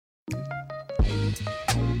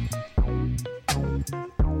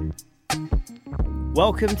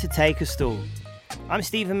Welcome to Take a Stool. I'm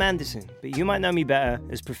Stephen Manderson, but you might know me better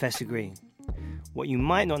as Professor Green. What you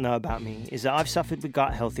might not know about me is that I've suffered with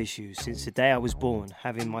gut health issues since the day I was born,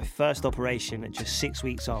 having my first operation at just 6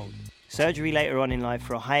 weeks old. Surgery later on in life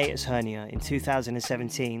for a hiatus hernia in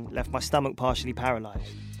 2017 left my stomach partially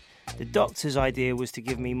paralysed. The doctor's idea was to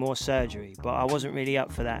give me more surgery, but I wasn't really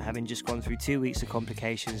up for that, having just gone through 2 weeks of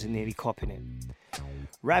complications and nearly copping it.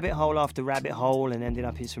 Rabbit hole after rabbit hole, and ended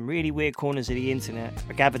up in some really weird corners of the internet,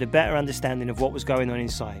 I gathered a better understanding of what was going on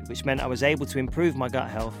inside, which meant I was able to improve my gut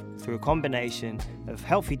health through a combination of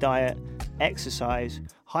healthy diet, exercise,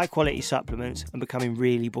 high quality supplements, and becoming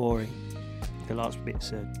really boring. The last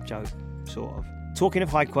bit's a joke, sort of. Talking of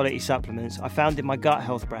high quality supplements, I founded my gut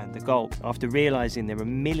health brand, The Gulp, after realising there are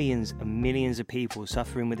millions and millions of people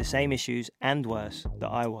suffering with the same issues and worse that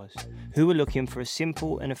I was, who were looking for a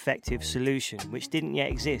simple and effective solution which didn't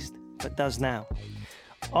yet exist, but does now.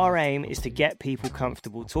 Our aim is to get people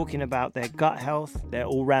comfortable talking about their gut health, their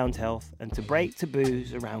all-round health, and to break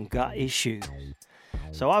taboos around gut issues.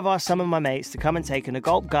 So I've asked some of my mates to come and take a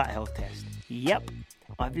Gulp gut health test. Yep,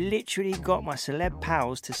 I've literally got my celeb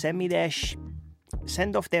pals to send me their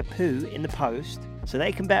send off their poo in the post so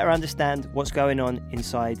they can better understand what's going on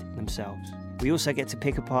inside themselves. We also get to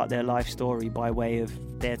pick apart their life story by way of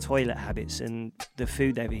their toilet habits and the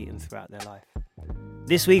food they've eaten throughout their life.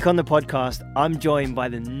 This week on the podcast, I'm joined by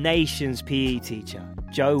the nation's PE teacher,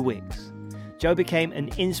 Joe Wicks. Joe became an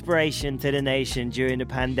inspiration to the nation during the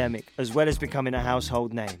pandemic, as well as becoming a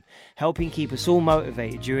household name, helping keep us all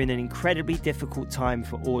motivated during an incredibly difficult time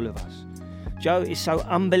for all of us. Joe is so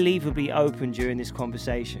unbelievably open during this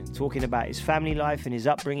conversation, talking about his family life and his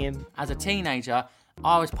upbringing. As a teenager,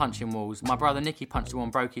 I was punching walls. My brother Nicky punched a wall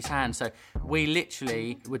and broke his hand. So we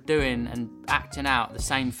literally were doing and acting out the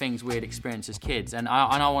same things we had experienced as kids. And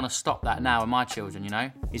I want to stop that now with my children, you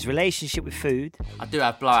know? His relationship with food. I do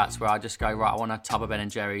have blowouts where I just go, right, I want a tub of Ben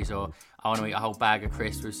 & Jerry's, or I want to eat a whole bag of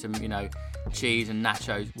crisps with some, cheese and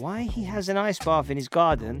nachos. Why he has an ice bath in his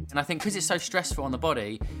garden. And I think because it's so stressful on the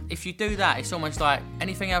body, if you do that, it's almost like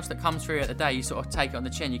anything else that comes through at the day, you sort of take it on the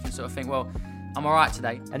chin. You can sort of think, well, I'm all right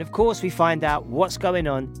today. And of course, we find out what's going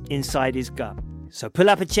on inside his gut. So pull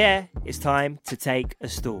up a chair. It's time to take a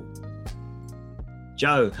stool.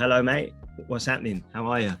 Joe, hello, mate. What's happening? How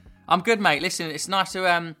are you? I'm good, mate. Listen, it's nice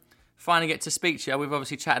to finally get to speak to you. We've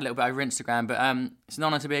obviously chatted a little bit over Instagram, but it's an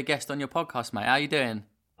honour to be a guest on your podcast, mate. How are you doing?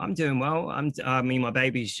 I'm doing well. My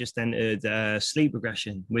baby's just entered sleep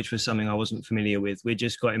regression, which was something I wasn't familiar with. We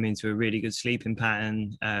just got him into a really good sleeping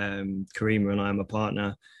pattern. Karima and I, my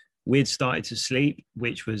partner, we'd started to sleep,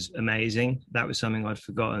 which was amazing. That was something I'd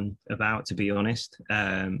forgotten about, to be honest.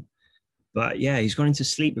 But yeah, he's gone into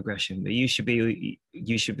sleep regression. But you should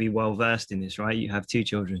be well versed in this, right? You have 2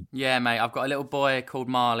 children. Yeah, mate. I've got a little boy called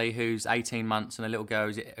Marley who's 18 months and a little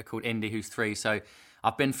girl called Indy who's 3. So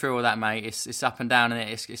I've been through all that, mate. It's up and down, and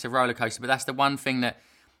it's a roller coaster. But that's the one thing that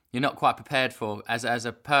you're not quite prepared for. As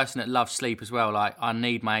a person that loves sleep as well, like I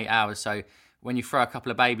need my 8 hours. So when you throw a couple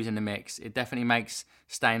of babies in the mix, it definitely makes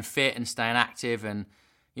staying fit and staying active, and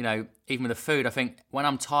even with the food, I think when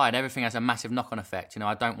I'm tired, everything has a massive knock-on effect.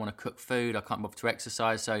 I don't want to cook food, I can't bother to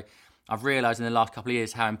exercise. So I've realised in the last couple of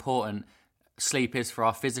years how important sleep is for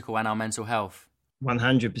our physical and our mental health.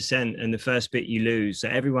 100%. And the first bit you lose. So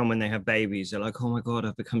everyone, when they have babies, they're like, oh my God,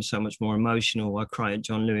 I've become so much more emotional. I cry at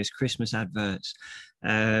John Lewis Christmas adverts.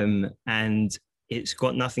 And it's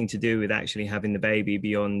got nothing to do with actually having the baby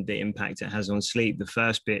beyond the impact it has on sleep. The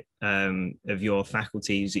first bit of your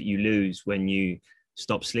faculties that you lose when you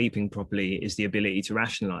stop sleeping properly is the ability to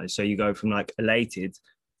rationalize. So you go from like elated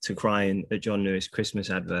to crying at John Lewis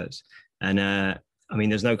Christmas adverts. And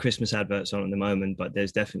there's no Christmas adverts on at the moment, but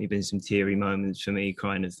there's definitely been some teary moments for me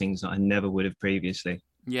crying at things that I never would have previously.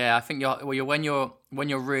 Yeah, I think when you're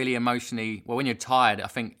really emotionally, when you're tired, I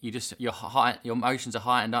think your emotions are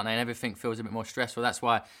heightened, aren't they? And everything feels a bit more stressful. That's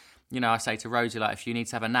why, I say to Rosie, like, if you need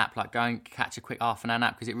to have a nap, like, go and catch a quick half an hour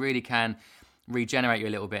nap, because it really can regenerate you a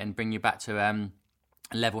little bit and bring you back to a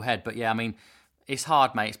level head. But yeah, it's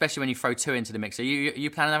hard, mate, especially when you throw 2 into the mix. Are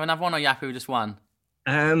you planning to have another one, or are you happy with just one?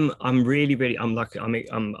 I'm lucky.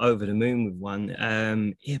 I'm over the moon with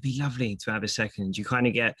one. It'd be lovely to have a second. You kind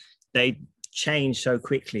of they change so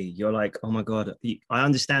quickly. You're like, oh my God, I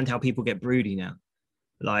understand how people get broody now.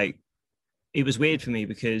 Like, it was weird for me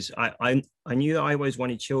because I knew that I always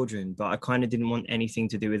wanted children, but I kind of didn't want anything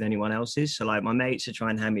to do with anyone else's. So like my mates would try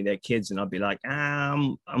and hand me their kids and I'd be like,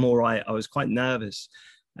 I'm all right. I was quite nervous.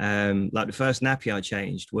 Like the first nappy I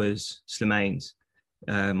changed was Slimaine's,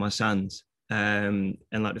 my son's. And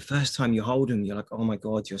like the first time you hold them, you're like, oh my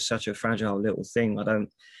God, you're such a fragile little thing. I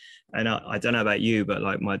don't know about you, but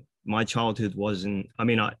like my childhood wasn't, I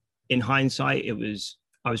mean, in hindsight,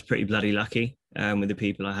 I was pretty bloody lucky with the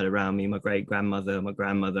people I had around me, my great grandmother, my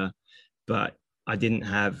grandmother, but I didn't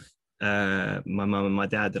have my mum and my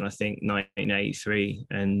dad. And I think 1983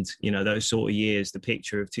 and, you know, those sort of years, the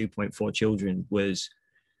picture of 2.4 children was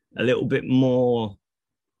a little bit more,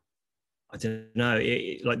 I don't know,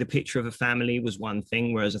 like the picture of a family was one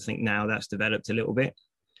thing, whereas I think now that's developed a little bit.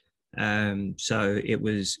 So it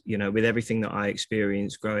was, you know, with everything that I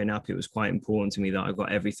experienced growing up, it was quite important to me that I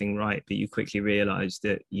got everything right. But you quickly realize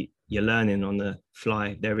that you're learning on the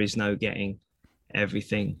fly. There is no getting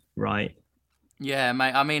everything right. Yeah,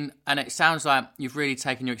 mate. I mean, and it sounds like you've really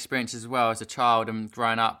taken your experiences as well as a child and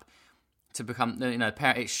growing up to become, you know,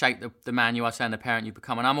 parent. It shaped the man you are today and the parent you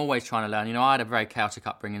become. And I'm always trying to learn. You know, I had a very chaotic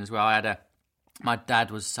upbringing as well. My dad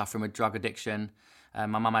was suffering with drug addiction. My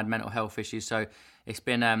mum had mental health issues. So it's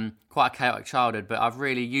been quite a chaotic childhood. But I've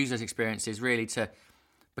really used those experiences really to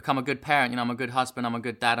become a good parent. You know, I'm a good husband. I'm a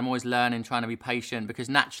good dad. I'm always learning, trying to be patient because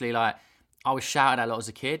naturally, like, I was shouted at a lot as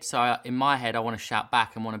a kid. So in my head, I want to shout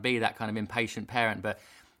back and want to be that kind of impatient parent. But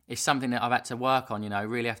it's something that I've had to work on, you know,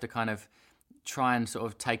 really have to kind of try and sort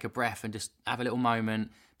of take a breath and just have a little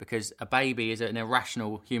moment because a baby is an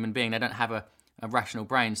irrational human being. They don't have a rational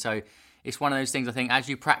brain. So it's one of those things, I think, as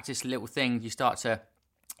you practice little things, you start to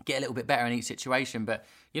get a little bit better in each situation. But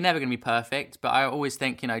you're never going to be perfect. But I always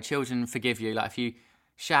think, you know, children forgive you. Like if you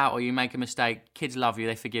shout or you make a mistake, kids love you,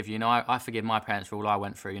 they forgive you. You know, I forgive my parents for all I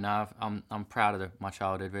went through. You know, I'm proud of my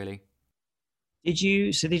childhood, really. Did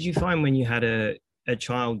you find when you had a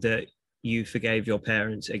child that you forgave your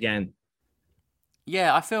parents again?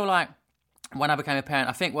 Yeah, I feel like when I became a parent,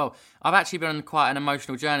 I think, well, I've actually been on quite an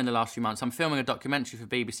emotional journey in the last few months. I'm filming a documentary for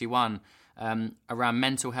BBC One around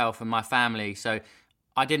mental health and my family. So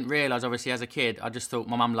I didn't realise, obviously, as a kid, I just thought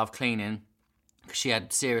my mum loved cleaning. She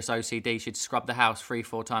had serious OCD. She'd scrub the house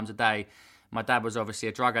 3-4 times a day. My dad was obviously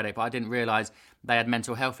a drug addict, but I didn't realise they had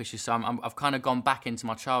mental health issues. So I've kind of gone back into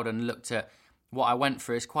my childhood and looked at what I went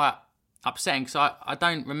through. It's quite upsetting because I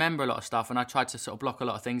don't remember a lot of stuff and I tried to sort of block a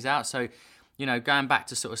lot of things out. So, you know, going back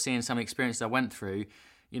to sort of seeing some of the experiences I went through,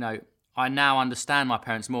 you know, I now understand my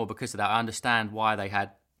parents more because of that. I understand why they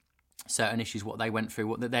had certain issues, what they went through,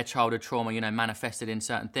 what their childhood trauma, you know, manifested in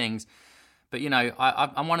certain things. But, you know,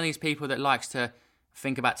 I'm one of these people that likes to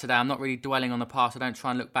think about today. I'm not really dwelling on the past. I don't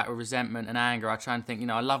try and look back with resentment and anger. I try and think, you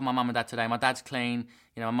know, I love my mum and dad today. My dad's clean.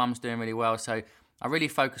 You know, my mum's doing really well. So I really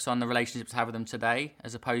focus on the relationships I have with them today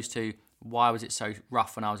as opposed to why was it so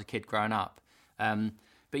rough when I was a kid growing up.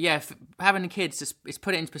 But yeah, having the kids, it's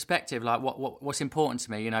put it into perspective, like what's important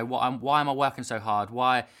to me. You know, why am I working so hard?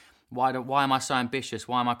 Why am I so ambitious?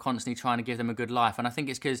 Why am I constantly trying to give them a good life? And I think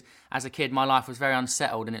it's because as a kid, my life was very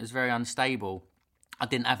unsettled and it was very unstable. I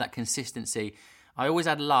didn't have that consistency. I always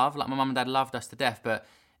had love, like my mum and dad loved us to death, but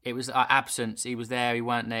it was absence. He was there, he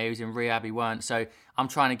weren't there, he was in rehab, he weren't. So I'm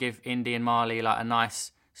trying to give Indy and Marley like a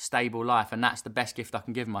nice, stable life, and that's the best gift I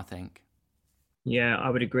can give them, I think. Yeah, I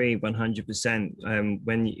would agree 100%.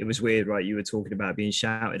 When it was weird, right? You were talking about being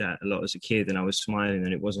shouted at a lot as a kid, and I was smiling,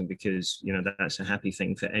 and it wasn't because, you know, that's a happy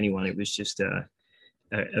thing for anyone. It was just a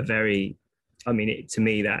very, I mean, to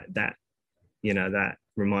me, that you know, that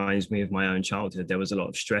reminds me of my own childhood. There was a lot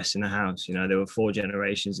of stress in the house. You know, there were 4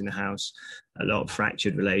 generations in the house, a lot of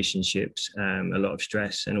fractured relationships, a lot of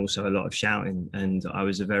stress, and also a lot of shouting. And I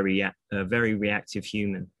was a very reactive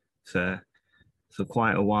human for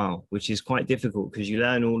quite a while, which is quite difficult because you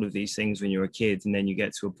learn all of these things when you're a kid, and then you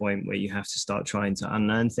get to a point where you have to start trying to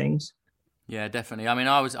unlearn things. Yeah, definitely. I mean,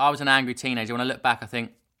 I was an angry teenager. When I look back, I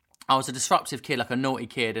think I was a disruptive kid, like a naughty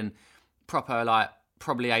kid, and proper like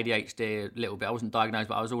probably ADHD a little bit. I wasn't diagnosed,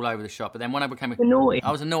 but I was all over the shop. But then when I became naughty,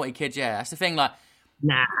 I was a naughty kid. Yeah, that's the thing. Like,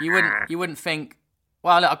 nah, you wouldn't think.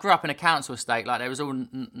 Well, look, I grew up in a council estate. Like there was all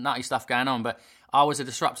nutty stuff going on, but I was a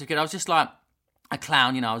disruptive kid. I was just like a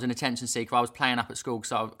clown, you know. I was an attention seeker. I was playing up at school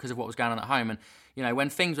because of what was going on at home. And you know, when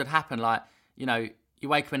things would happen, like, you know, you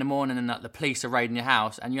wake up in the morning and the police are raiding your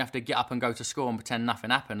house, and you have to get up and go to school and pretend nothing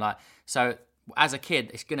happened. Like, so as a kid,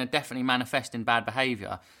 it's going to definitely manifest in bad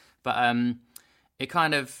behaviour. But it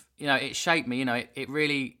kind of, you know, it shaped me. You know, it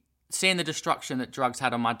really, seeing the destruction that drugs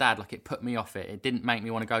had on my dad, like it put me off it. It didn't make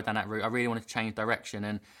me want to go down that route. I really wanted to change direction.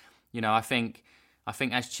 And you know, I think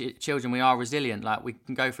as children, we are resilient. Like, we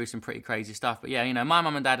can go through some pretty crazy stuff. But yeah, you know, my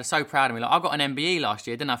mum and dad are so proud of me. Like, I got an MBE last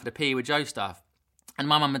year, didn't I, for the PE with Joe stuff. And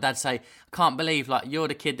my mum and dad say, I can't believe, like, you're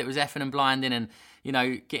the kid that was effing and blinding and, you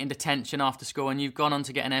know, getting detention after school, and you've gone on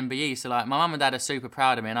to get an MBE. So, like, my mum and dad are super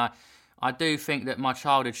proud of me. And I do think that my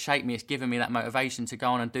childhood shaped me. It's given me that motivation to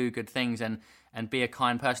go on and do good things and be a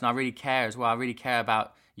kind person. I really care as well. I really care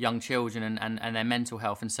about young children and their mental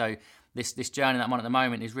health. And so this journey that I'm on at the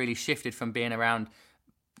moment is really shifted from being around,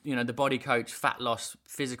 the body coach, fat loss,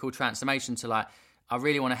 physical transformation to like, I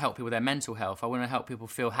really want to help people with their mental health. I want to help people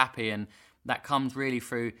feel happy. And that comes really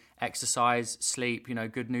through exercise, sleep,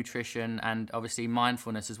 good nutrition, and obviously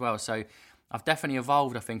mindfulness as well. So I've definitely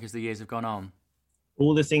evolved, I think, as the years have gone on.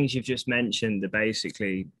 All the things you've just mentioned are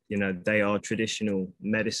basically, they are traditional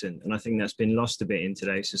medicine. And I think that's been lost a bit in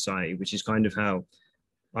today's society, which is kind of how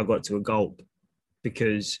I got to a gulp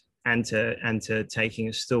and to taking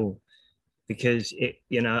a stool, because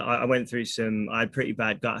I went through I had pretty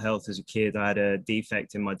bad gut health as a kid. I had a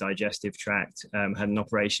defect in my digestive tract, had an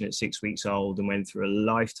operation at 6 weeks old and went through a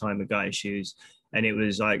lifetime of gut issues. And it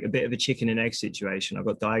was like a bit of a chicken and egg situation. I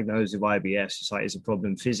got diagnosed with IBS. It's like, is a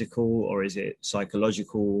problem physical or is it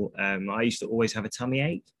psychological? I used to always have a tummy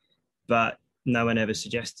ache, but no one ever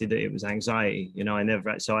suggested that it was anxiety.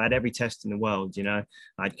 So I had every test in the world. I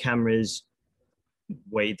had cameras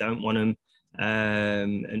where you don't want them,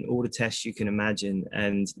 and all the tests you can imagine,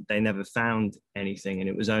 and they never found anything. And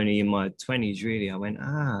it was only in my 20s, really, I went,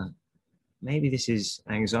 maybe this is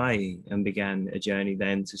anxiety, and began a journey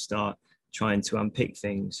then to start trying to unpick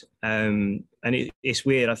things. And it's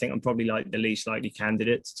weird. I think I'm probably like the least likely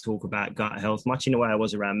candidate to talk about gut health, much in the way I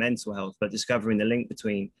was around mental health, but discovering the link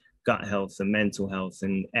between gut health and mental health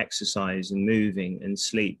and exercise and moving and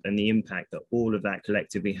sleep, and the impact that all of that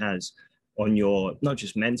collectively has on your, not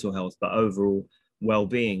just mental health, but overall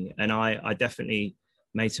well-being. And I definitely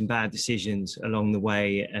made some bad decisions along the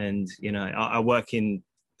way. And, I work in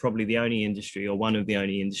probably the only industry, or one of the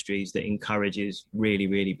only industries, that encourages really,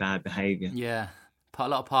 really bad behavior. Yeah, a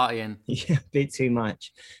lot of partying. Yeah, a bit too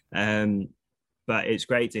much. But it's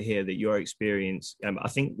great to hear that your experience, I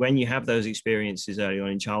think when you have those experiences early on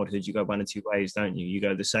in childhood, you go one of two ways, don't you? You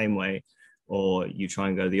go the same way, or you try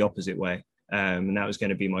and go the opposite way. And that was going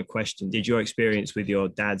to be my question. Did your experience with your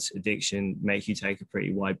dad's addiction make you take a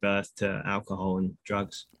pretty wide berth to alcohol and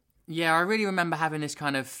drugs? Yeah, I really remember having this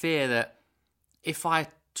kind of fear that if I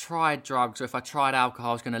tried drugs or if I tried alcohol,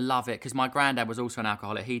 I was going to love it, because my granddad was also an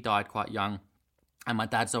alcoholic. He died quite young, and my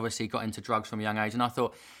dad's obviously got into drugs from a young age. And I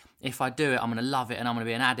thought, if I do it, I'm going to love it and I'm going to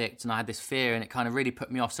be an addict. And I had this fear, and it kind of really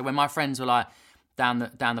put me off. So when my friends were like down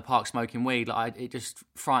the park smoking weed, it just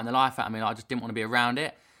frightened the life out of me. I just didn't want to be around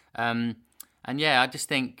it. And yeah, I just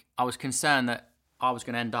think I was concerned that I was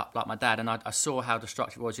going to end up like my dad. And I saw how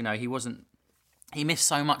destructive it was. He missed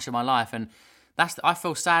so much of my life, and I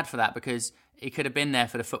feel sad for that, because he could have been there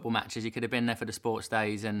for the football matches, he could have been there for the sports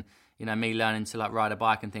days, and me learning to like ride a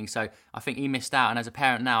bike and things. So I think he missed out. And as a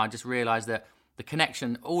parent now, I just realised that the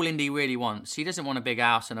connection, all Indy really wants, she doesn't want a big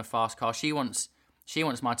house and a fast car. She wants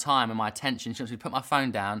my time and my attention. She wants me to put my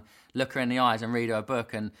phone down, look her in the eyes, and read her a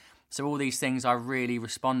book. And so all these things I really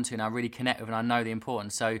respond to and I really connect with, and I know the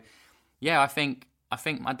importance. So yeah, I think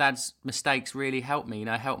my dad's mistakes really helped me.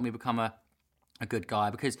 Helped me become a good guy,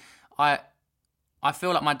 because I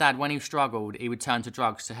feel like my dad, when he struggled, he would turn to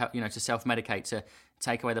drugs to help, to self-medicate, to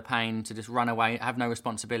take away the pain, to just run away, have no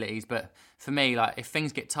responsibilities. But for me, like, if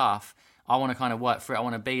things get tough, I want to kind of work through it. I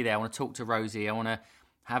want to be there. I want to talk to Rosie. I want to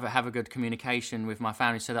have a good communication with my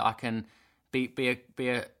family, so that I can be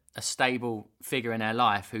a stable figure in their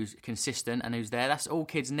life who's consistent and who's there. That's all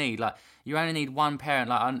kids need. Like, you only need one parent.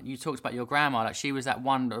 Like, you talked about your grandma. Like, she was that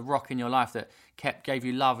one rock in your life that gave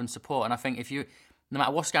you love and support. And I think no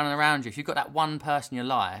matter what's going on around you, if you've got that one person in your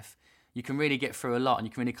life, you can really get through a lot, and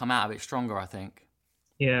you can really come out of it stronger, I think.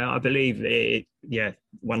 Yeah, I believe it. Yeah,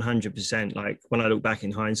 100%. Like, when I look back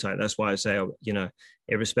in hindsight, that's why I say,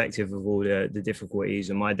 irrespective of all the difficulties,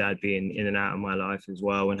 and my dad being in and out of my life as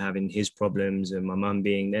well, and having his problems, and my mum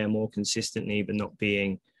being there more consistently, but not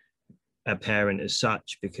being a parent as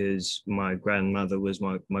such, because my grandmother was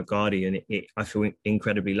my guardian. I feel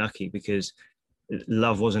incredibly lucky, because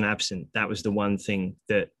love wasn't absent. That was the one thing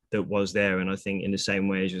that was there. And I think, in the same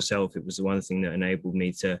way as yourself, it was the one thing that enabled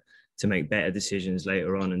me to make better decisions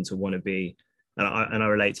later on, and to want to be, and I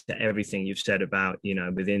relate to everything you've said about,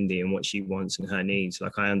 with Indy and what she wants and her needs.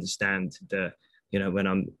 Like, I understand that, when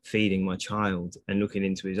I'm feeding my child and looking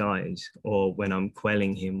into his eyes, or when I'm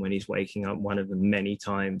quelling him when he's waking up one of the many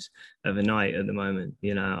times of a night at the moment,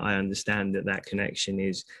 I understand that connection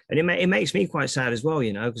is, and it makes me quite sad as well,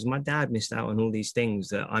 because my dad missed out on all these things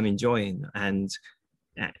that I'm enjoying, and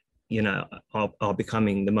are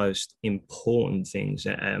becoming the most important things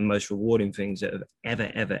and most rewarding things that have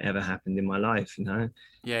ever happened in my life.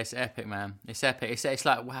 Yeah, it's epic, man. It's epic. It's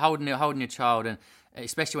like holding your child, and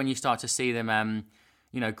especially when you start to see them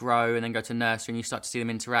grow and then go to nursery and you start to see them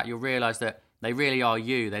interact, you'll realise that they really are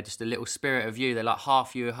you. They're just a little spirit of you. They're like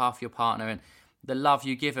half you, half your partner. And the love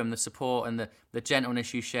you give them, the support and the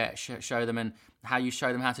gentleness you show them, and how you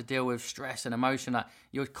show them how to deal with stress and emotion, like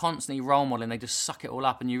you're constantly role modeling. They just suck it all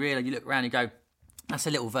up, and you look around and you go, that's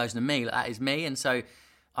a little version of me, like, that is me. And so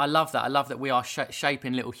I love that we are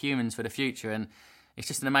shaping little humans for the future, and it's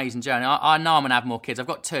just an amazing journey. I know I'm going to have more kids. I've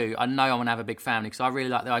got two. I know I'm going to have a big family, because I really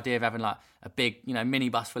like the idea of having like a big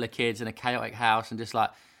minibus full of kids and a chaotic house and just like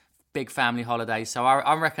big family holidays. So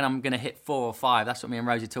I reckon I'm going to hit 4 or 5. That's what me and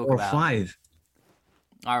Rosie talk about. 5?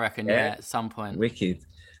 I reckon, yeah, at some point. Wicked.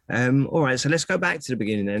 All right, so let's go back to the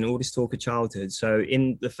beginning then, all this talk of childhood. So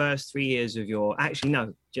in the first 3 years of your... Actually, no,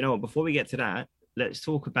 do you know what? Before we get to that, let's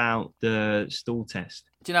talk about the stool test.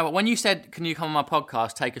 Do you know what? When you said, can you come on my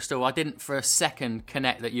podcast, take a stool, I didn't for a second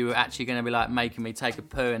connect that you were actually going to be like making me take a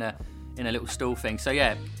poo in a little stool thing. So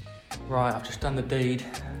yeah. Right, I've just done the deed.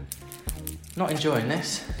 Not enjoying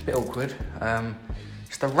this. It's a bit awkward.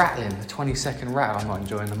 It's the rattling, the 20-second rattle I'm not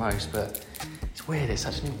enjoying the most, but it's weird. It's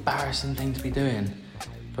such an embarrassing thing to be doing,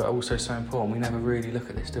 but also so important. We never really look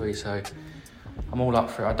at this, do we? So I'm all up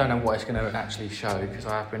for it. I don't know what it's going to actually show, because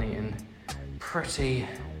I have been eating pretty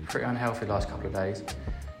unhealthy the last couple of days.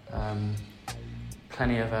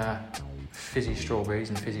 Plenty of fizzy strawberries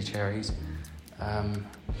and fizzy cherries.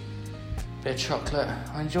 Bit of chocolate.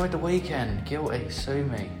 I enjoyed the weekend. Guilty, sue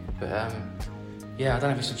me. But yeah, I don't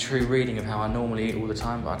know if it's a true reading of how I normally eat all the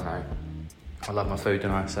time, but I don't know. I love my food,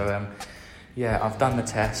 don't I? So yeah, I've done the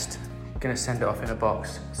test. Gonna send it off in a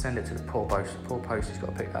box. Send it to the poor post. Poor post has got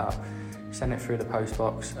to pick that up. Send it through the post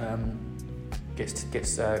box.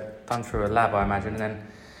 Gets done through a lab, I imagine, and then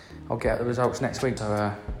I'll get the results next week.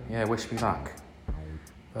 So yeah, wish me luck.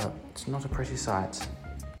 But it's not a pretty sight.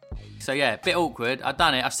 So yeah, a bit awkward. I've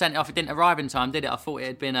done it. I sent it off. It didn't arrive in time, did it? I thought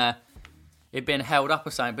it had been held up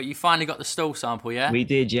or something. But you finally got the stool sample, yeah? We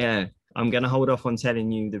did, yeah. I'm going to hold off on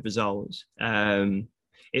telling you the results.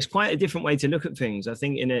 It's quite a different way to look at things. I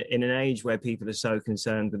think in an age where people are so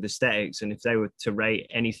concerned with aesthetics, and if they were to rate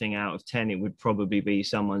anything out of 10, it would probably be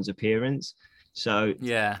someone's appearance. So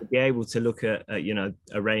yeah, to be able to look at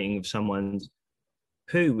a rating of someone's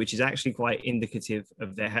poo, which is actually quite indicative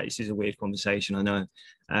of their health. This is a weird conversation, I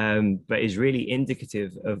know, but is really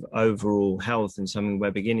indicative of overall health, and something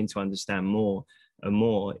we're beginning to understand more and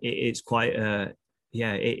more. It's quite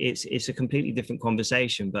it's a completely different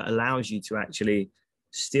conversation, but allows you to actually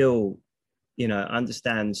still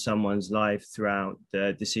understand someone's life throughout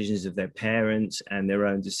the decisions of their parents and their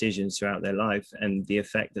own decisions throughout their life, and the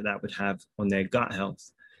effect that would have on their gut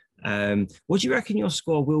health. What do you reckon your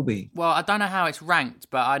score will be? Well, I don't know how it's ranked,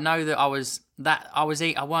 but I know that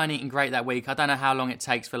I weren't eating great that week. I don't know how long it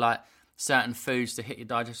takes for like certain foods to hit your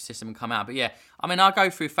digestive system and come out. But yeah, I mean, I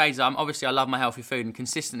go through phases. Obviously I love my healthy food, and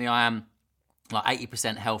consistently I am like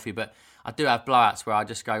 80% healthy, but I do have blowouts where I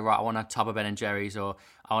just go, right, I want a tub of Ben & Jerry's, or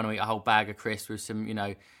I want to eat a whole bag of crisps with some,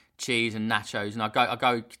 cheese and nachos, and I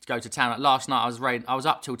go to town. Like last night I was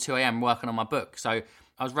up till 2 a.m. working on my book, so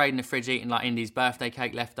I was raiding the fridge, eating like Indy's birthday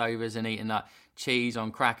cake leftovers, and eating like cheese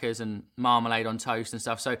on crackers and marmalade on toast and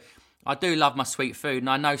stuff. So I do love my sweet food, and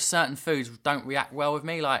I know certain foods don't react well with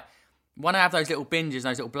me. Like when I have those little binges,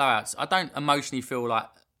 those little blowouts, I don't emotionally feel like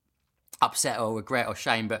upset or regret or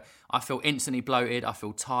shame, but I feel instantly bloated. I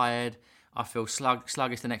feel tired. I feel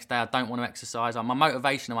sluggish the next day. I don't want to exercise. My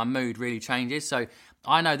motivation and my mood really changes. So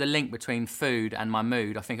I know the link between food and my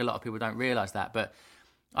mood. I think a lot of people don't realise that, but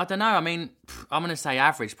I don't know. I mean, I'm going to say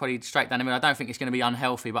average, probably straight down the middle. I don't think it's going to be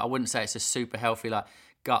unhealthy, but I wouldn't say it's a super healthy like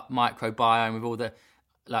gut microbiome with all the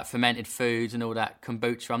like fermented foods and all that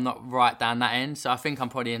kombucha. I'm not right down that end, so I think I'm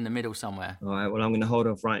probably in the middle somewhere. All right. Well, I'm going to hold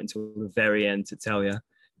off right until the very end to tell you.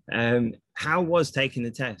 How was taking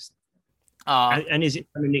the test? And is it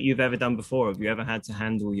something that you've ever done before? Have you ever had to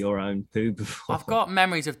handle your own poo before? I've got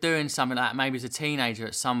memories of doing something like that, maybe as a teenager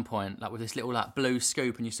at some point, like with this little like blue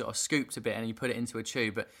scoop, and you sort of scooped a bit and you put it into a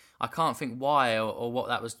tube. But I can't think why or what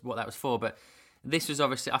that was for. But this was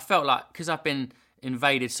obviously, I felt like, because I've been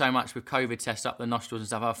invaded so much with COVID tests up the nostrils and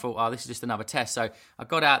stuff, I thought, oh, this is just another test. So I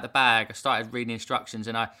got out the bag, I started reading the instructions,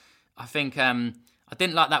 and I think I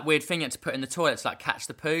didn't like that weird thing you had to put in the toilet to like catch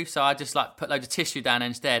the poo. So I just like put loads of tissue down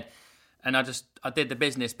instead. And I did the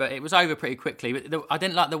business, but it was over pretty quickly. But I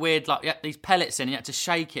didn't like the weird, like, you had these pellets in, you had to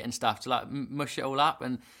shake it and stuff to like mush it all up.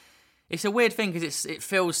 And it's a weird thing because it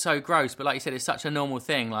feels so gross, but like you said, it's such a normal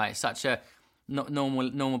thing. Like it's such a not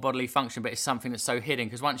normal bodily function, but it's something that's so hidden,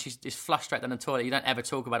 because once you just flush straight down the toilet, you don't ever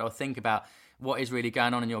talk about it or think about what is really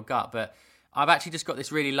going on in your gut. But I've actually just got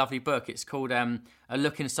this really lovely book. It's called A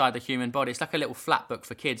Look Inside the Human Body. It's like a little flat book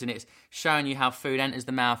for kids, and it's showing you how food enters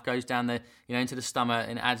the mouth, goes down the, into the stomach,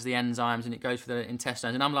 and adds the enzymes, and it goes through the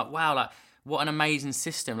intestines. And I'm like, wow, like what an amazing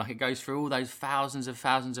system! Like it goes through all those thousands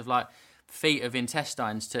of like feet of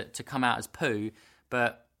intestines to come out as poo.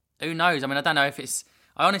 But who knows? I mean, I don't know if it's.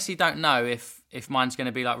 I honestly don't know if mine's going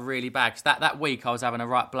to be like really bad. 'Cause that week I was having a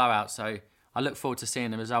right blowout, so I look forward to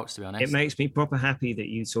seeing the results, to be honest. It makes me proper happy that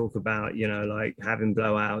you talk about, like having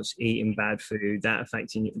blowouts, eating bad food, that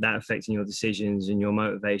affecting your decisions and your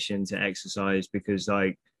motivation to exercise. Because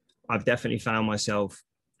like I've definitely found myself,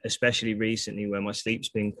 especially recently, where my sleep's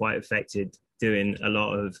been quite affected, doing a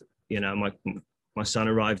lot of, my son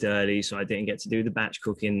arrived early, so I didn't get to do the batch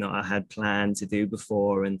cooking that I had planned to do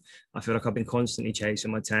before. And I feel like I've been constantly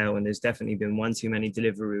chasing my tail, and there's definitely been one too many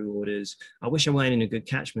delivery orders. I wish I weren't in a good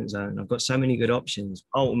catchment zone. I've got so many good options.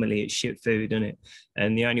 Ultimately, it's shit food, isn't it?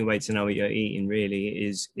 And the only way to know what you're eating really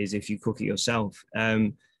is if you cook it yourself.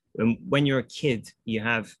 When you're a kid, you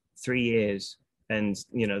have 3 years, and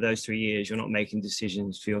those 3 years you're not making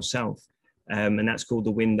decisions for yourself. And that's called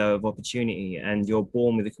the window of opportunity. And you're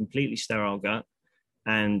born with a completely sterile gut.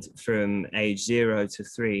 And from age 0 to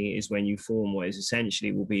 3 is when you form what is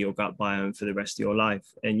essentially will be your gut biome for the rest of your life.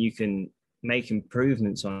 And you can make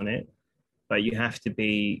improvements on it, but you have to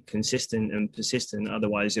be consistent and persistent.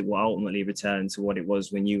 Otherwise, it will ultimately return to what it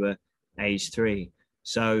was when you were age 3.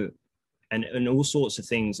 So, and all sorts of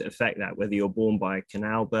things that affect that, whether you're born by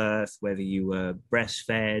canal birth, whether you were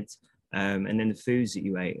breastfed, and then the foods that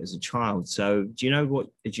you ate as a child. So do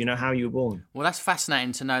you know how you were born? Well, that's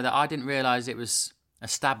fascinating to know that. I didn't realise it was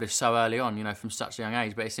established so early on, from such a young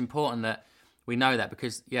age. But it's important that we know that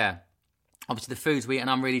because, obviously the foods we eat, and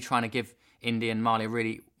I'm really trying to give Indy and Marley a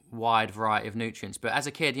really wide variety of nutrients. But as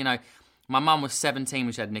a kid, my mum was 17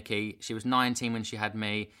 when she had Nikki. She was 19 when she had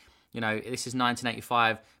me. This is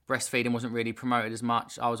 1985. Breastfeeding wasn't really promoted as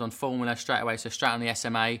much. I was on formula straight away, so straight on the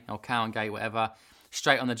SMA or Cow and Gate, whatever.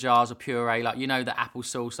 Straight on the jars of puree, like, the apple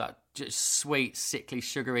sauce, like just sweet, sickly,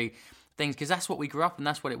 sugary things, because that's what we grew up and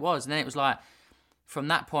that's what it was. And then it was like, from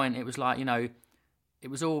that point, it was like, it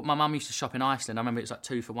was all, my mum used to shop in Iceland. I remember it was like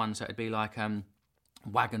 2 for 1, so it'd be like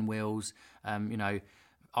wagon wheels,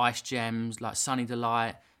 ice gems, like Sunny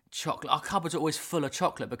Delight, chocolate. Our cupboards are always full of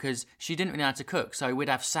chocolate because she didn't really know how to cook. So we'd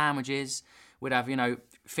have sandwiches, we'd have,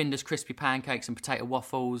 Finder's crispy pancakes and potato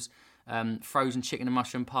waffles, frozen chicken and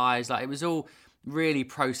mushroom pies. Like, it was all really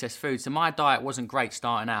processed food. So my diet wasn't great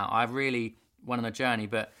starting out. I really went on a journey,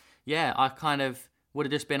 but yeah, I kind of would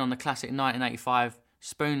have just been on the classic 1985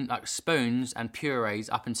 spoons and purees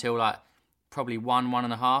up until like probably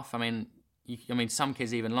 1.5. I mean, some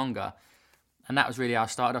kids even longer. And that was really how I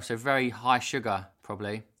started off. So very high sugar,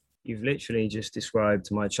 probably. You've literally just described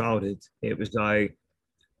my childhood. It was like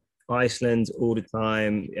Iceland all the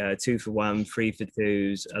time, 2 for 1, 3 for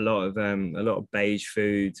 2s, a lot of beige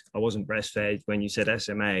food. I wasn't breastfed. When you said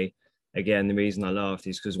SMA, again, the reason I laughed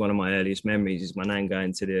is because one of my earliest memories is my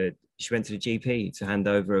nan she went to the GP to hand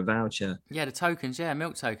over a voucher. Yeah, the tokens,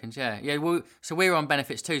 milk tokens, yeah. Well, so we were on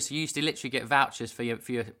benefits too. So you used to literally get vouchers for your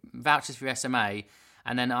vouchers for your SMA,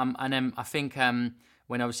 and then I think when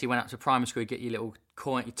obviously you went up to primary school, you get your little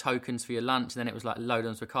coin, your tokens for your lunch, and then it was like loaded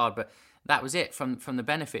onto a card, but. That was it from the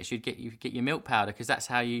benefits. You'd get your milk powder because that's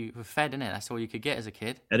how you were fed, innit? That's all you could get as a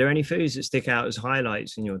kid. Are there any foods that stick out as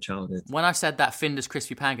highlights in your childhood? When I said that Finder's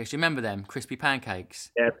crispy pancakes, do you remember them? Crispy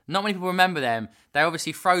pancakes? Yeah. Not many people remember them. They're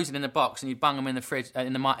obviously frozen in the box and you bung them in the fridge,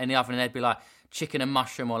 in the oven, and they'd be like chicken and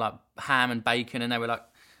mushroom or like ham and bacon, and they were like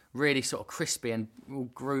really sort of crispy and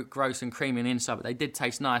all gross and creamy on the inside, but they did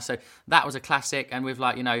taste nice. So that was a classic. And with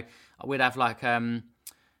like, we'd have like...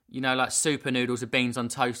 like super noodles of beans on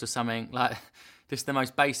toast or something, like just the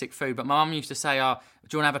most basic food. But my mum used to say, do you want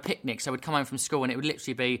to have a picnic? So we'd come home from school and it would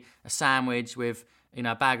literally be a sandwich with,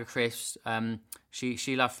 a bag of crisps.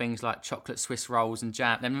 She loved things like chocolate Swiss rolls and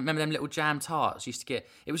jam. Then remember them little jam tarts used to get?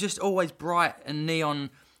 It was just always bright and neon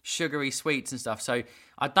sugary sweets and stuff. So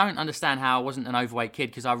I don't understand how I wasn't an overweight kid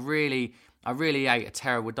because I really ate a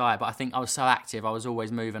terrible diet. But I think I was so active. I was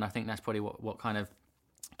always moving. I think that's probably what kind of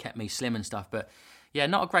kept me slim and stuff. But yeah,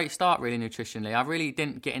 not a great start really nutritionally. I really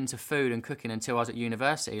didn't get into food and cooking until I was at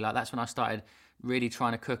university. Like that's when I started really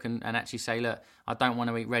trying to cook and actually say, look, I don't want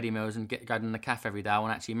to eat ready meals and go to the cafe every day. I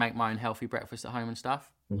want to actually make my own healthy breakfast at home and stuff.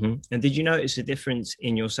 Mm-hmm. And did you notice a difference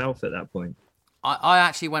in yourself at that point? I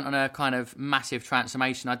actually went on a kind of massive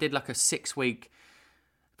transformation. I did like a 6-week,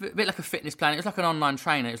 a bit like a fitness plan. It was like an online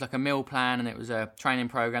trainer. It was like a meal plan and it was a training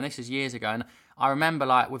program. This is years ago. And I remember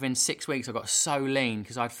like within 6 weeks, I got so lean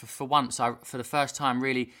because for the first time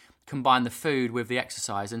really combine the food with the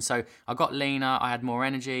exercise. And so I got leaner, I had more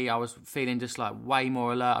energy, I was feeling just like way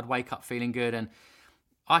more alert. I'd wake up feeling good. And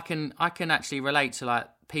I can actually relate to like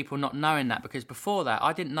people not knowing that, because before that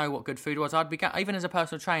I didn't know what good food was. I'd be, even as a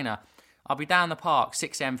personal trainer, I'd be down the park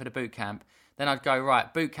 6 a.m. for the boot camp. Then I'd go,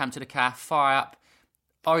 right, boot camp to the calf, fire up,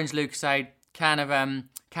 orange Lucozade, can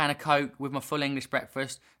of Coke with my full English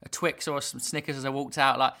breakfast, a Twix or some Snickers as I walked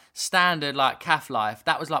out, like standard like calf life.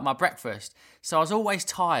 That was like my breakfast. So I was always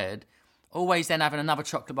tired, always then having another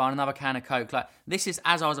chocolate bar and another can of Coke. Like this is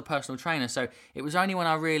as I was a personal trainer. So it was only when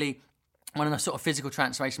I really went on a sort of physical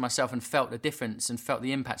transformation myself and felt the difference and felt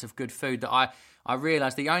the impact of good food that I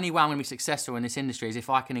realised the only way I'm going to be successful in this industry is if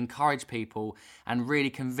I can encourage people and really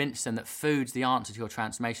convince them that food's the answer to your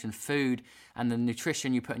transformation. Food and the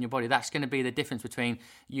nutrition you put in your body, that's going to be the difference between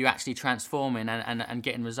you actually transforming and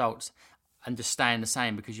getting results and just staying the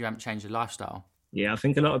same because you haven't changed your lifestyle. Yeah, I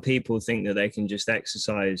think a lot of people think that they can just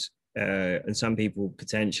exercise, and some people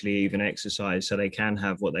potentially even exercise so they can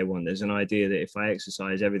have what they want. There's an idea that if I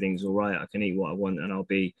exercise, everything's all right. I can eat what I want and I'll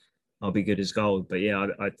be good as gold. But yeah,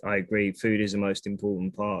 I agree. Food is the most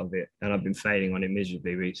important part of it, and I've been failing on it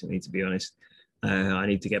miserably recently, to be honest. I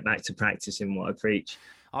need to get back to practicing what I preach.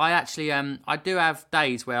 I actually, I do have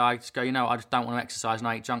days where I just go, I just don't want to exercise and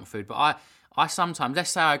I eat junk food. But I sometimes, let's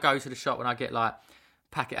say I go to the shop and I get like a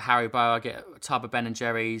packet of Haribo, I get a tub of Ben &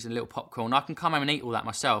 Jerry's and a little popcorn. I can come home and eat all that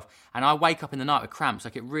myself. And I wake up in the night with cramps.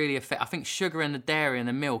 Like it really affects, I think sugar and the dairy and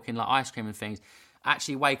the milk and like ice cream and things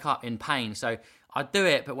actually wake up in pain. So I do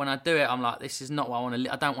it, but when I do it, I'm like, this is not what I want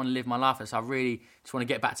to I don't want to live my life. So I really just want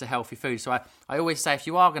to get back to healthy food. So I always say, if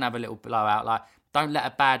you are going to have a little blowout, like don't let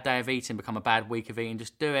a bad day of eating become a bad week of eating.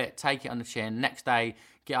 Just do it, take it on the chin. Next day,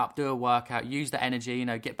 get up, do a workout, use the energy,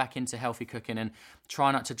 get back into healthy cooking and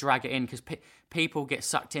try not to drag it in, because people get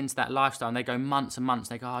sucked into that lifestyle and they go months and months.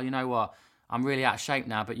 They go, oh, you know what? I'm really out of shape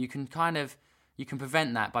now. But you can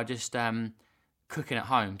prevent that by just cooking at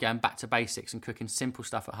home, going back to basics and cooking simple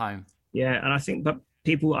stuff at home. Yeah, and I think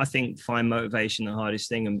people find motivation the hardest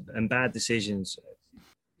thing, and bad decisions,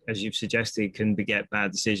 as you've suggested, can beget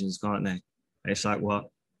bad decisions, can't they? It's like,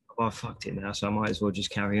 well, I fucked it now, so I might as well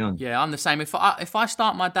just carry on. Yeah, I'm the same. If I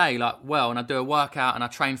start my day like well and I do a workout and I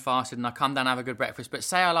train fasted and I come down and have a good breakfast, but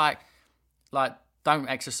say I like don't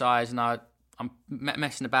exercise and I'm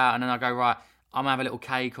messing about and then I go, right, I'm gonna have a little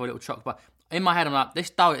cake or a little chocolate bar. In my head, I'm like,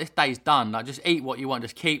 this day's done. Like, just eat what you want.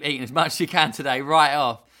 Just keep eating as much as you can today, right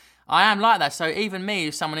off. I am like that. So even me,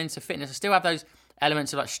 as someone into fitness, I still have those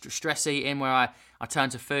elements of like stress eating where I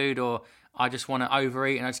turn to food, or I just want to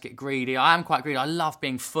overeat and I just get greedy. I am quite greedy. I love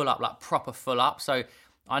being full up, like proper full up. So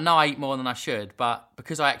I know I eat more than I should, but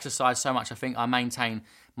because I exercise so much, I think I maintain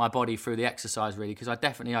my body through the exercise really, because I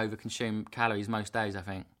definitely overconsume calories most days, I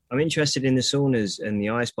think. I'm interested in the saunas and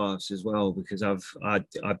the ice baths as well, because I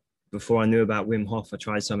before I knew about Wim Hof, I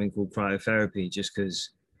tried something called cryotherapy just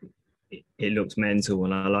because it looked mental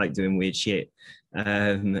and I like doing weird shit.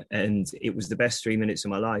 And it was the best 3 minutes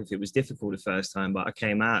of my life. It was difficult the first time, but I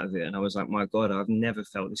came out of it and I was like, my God, I've never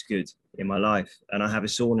felt this good in my life. And I have a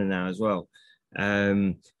sauna now as well.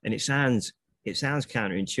 And it sounds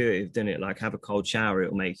counterintuitive, doesn't it? Like, have a cold shower,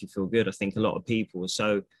 it'll make you feel good. I think a lot of people are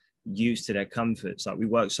so used to their comforts. Like, we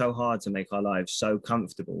work so hard to make our lives so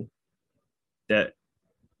comfortable that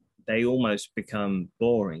they almost become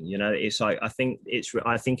boring. It's like, I think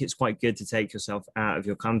it's quite good to take yourself out of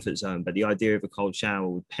your comfort zone, but the idea of a cold shower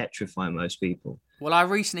would petrify most people. Well, I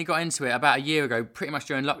recently got into it about a year ago, pretty much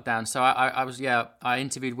during lockdown. So I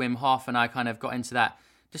interviewed Wim Hof and I kind of got into that,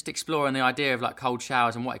 just exploring the idea of like cold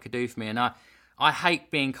showers and what it could do for me. And I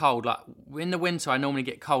hate being cold. Like in the winter, I normally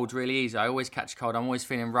get cold really easy. I always catch cold. I'm always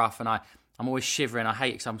feeling rough and I'm always shivering. I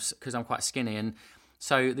hate it because I'm quite skinny. And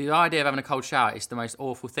so the idea of having a cold shower is the most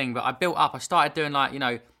awful thing. But I started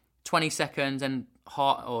doing 20 seconds and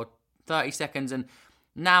hot, or 30 seconds. And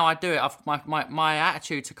now I do it. My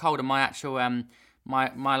attitude to cold and my actual,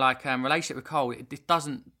 relationship with cold, it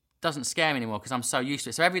doesn't scare me anymore because I'm so used to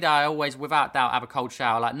it. So every day I always, without doubt, have a cold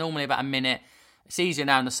shower. Like normally about a minute. It's easier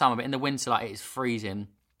now in the summer, but in the winter, like it's freezing.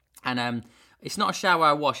 And it's not a shower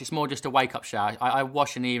I wash. It's more just a wake-up shower. I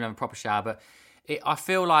wash in the evening, have a proper shower, but I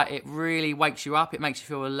feel like it really wakes you up. It makes you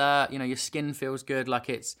feel alert. Your skin feels good, like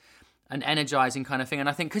it's an energizing kind of thing. And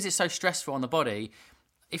I think because it's so stressful on the body,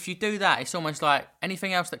 if you do that, it's almost like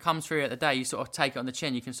anything else that comes through at the day, you sort of take it on the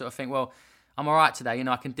chin. You can sort of think, well, I'm all right today.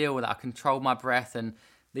 I can deal with it. I control my breath. And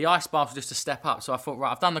the ice bath was just a step up. So I thought,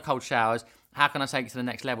 right, I've done the cold showers. How can I take it to the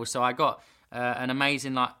next level? So I got an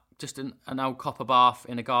amazing, just an old copper bath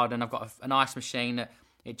in the garden. I've got an ice machine that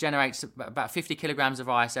it generates about 50 kilograms of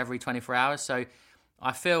ice every 24 hours. So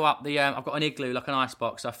I fill up I've got an igloo, like an ice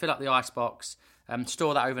box. I fill up the ice box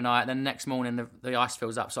store that overnight. Then the next morning the ice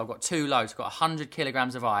fills up. So I've got 2 loads. I've got 100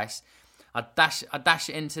 kilograms of ice. I dash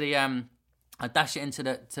it into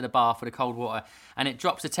the bath with the cold water, and it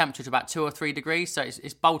drops the temperature to about 2 or 3 degrees. So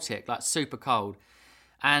it's Baltic, like super cold.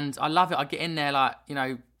 And I love it. I get in there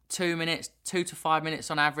 2 to 5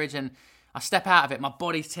 minutes on average, and I step out of it. My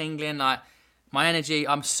body's tingling, like my energy.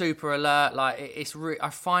 I'm super alert. Like I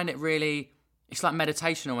find it really. It's like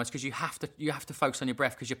meditation almost, because you have to focus on your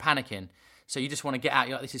breath because you're panicking. So you just want to get out.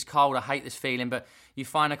 You're like, this is cold. I hate this feeling, but you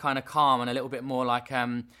find a kind of calm and a little bit more like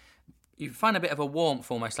you find a bit of a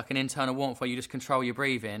warmth, almost like an internal warmth where you just control your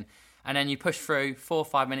breathing, and then you push through 4 or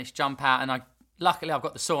 5 minutes, jump out, and luckily I've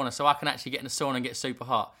got the sauna, so I can actually get in the sauna and get super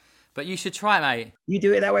hot. But you should try it, mate. You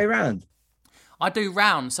do it that way around? I do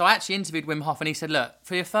rounds. So I actually interviewed Wim Hof, and he said, look,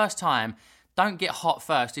 for your first time, don't get hot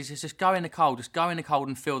first. He says, just go in the cold. Just go in the cold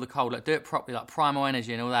and feel the cold. Like, do it properly, like primal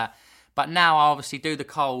energy and all that. But now I obviously do the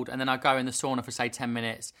cold, and then I go in the sauna for, say, 10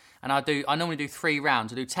 minutes. And I normally do 3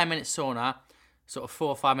 rounds. I do 10 minutes sauna, sort of 4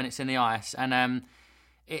 or 5 minutes in the ice. And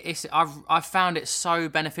I've found it so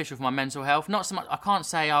beneficial for my mental health. Not so much, I can't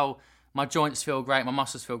say, oh, my joints feel great, my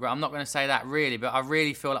muscles feel great. I'm not going to say that really, but I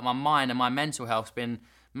really feel like my mind and my mental health's been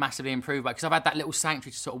massively improved by, because I've had that little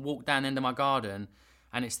sanctuary to sort of walk down into my garden,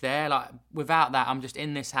 and it's there. Like, without that, I'm just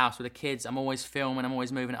in this house with the kids. I'm always filming. I'm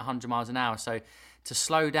always moving at 100 miles an hour. So to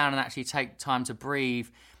slow down and actually take time to breathe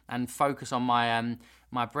and focus on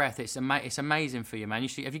my breath, it's amazing for you, man.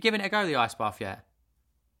 Have you given it a go, the ice bath, yet?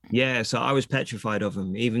 Yeah, so I was petrified of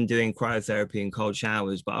them, even doing cryotherapy and cold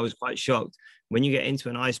showers. But I was quite shocked when you get into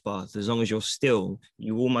an ice bath. As long as you're still,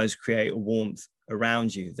 you almost create a warmth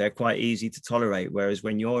around you. They're quite easy to tolerate. Whereas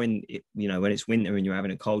when you're when it's winter and you're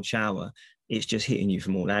having a cold shower, it's just hitting you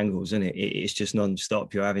from all angles, isn't it? It's just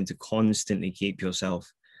non-stop. You're having to constantly keep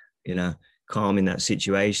yourself, calm in that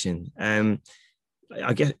situation.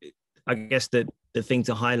 I guess that the thing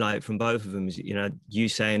to highlight from both of them is, you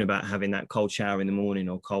saying about having that cold shower in the morning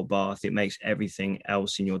or cold bath, it makes everything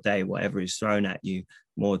else in your day, whatever is thrown at you,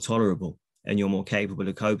 more tolerable, and you're more capable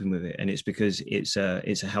of coping with it. And it's because it's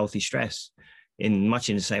a healthy stress, in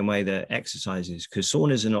the same way that exercise is, because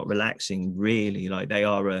saunas are not relaxing really. Like, they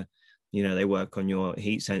are they work on your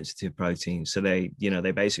heat sensitive proteins. So they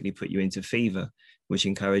basically put you into fever, which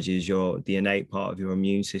encourages the innate part of your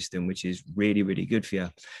immune system, which is really, really good for you.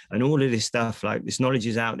 And all of this stuff, like, this knowledge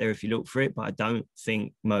is out there if you look for it, but I don't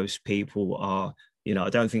think most people are, I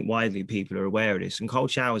don't think widely people are aware of this. And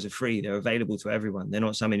cold showers are free. They're available to everyone. They're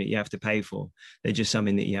not something that you have to pay for. They're just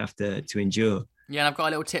something that you have to endure. Yeah, and I've got a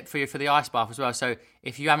little tip for you for the ice bath as well. So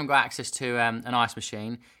if you haven't got access to an ice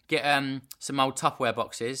machine, get some old Tupperware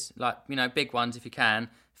boxes, like, big ones if you can,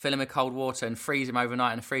 fill them with cold water and freeze them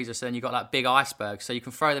overnight in the freezer. So then you've got like big icebergs. So you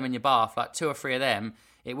can throw them in your bath, like 2 or 3 of them.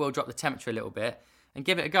 It will drop the temperature a little bit, and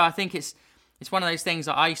give it a go. I think it's one of those things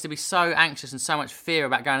that I used to be so anxious and so much fear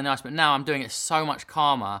about going in the ice, but now I'm doing it so much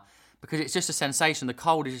calmer, because it's just a sensation. The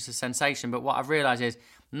cold is just a sensation. But what I've realised is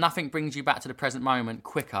nothing brings you back to the present moment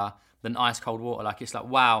quicker than ice cold water. Like, it's like,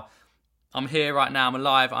 wow, I'm here right now, I'm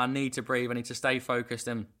alive, I need to breathe, I need to stay focused,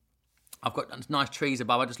 and I've got nice trees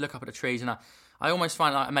above. I just look up at the trees, and I almost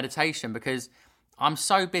find it like a meditation, because I'm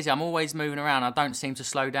so busy, I'm always moving around, I don't seem to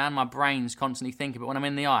slow down, my brain's constantly thinking, but when I'm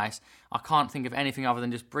in the ice, I can't think of anything other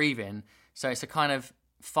than just breathing. So it's a kind of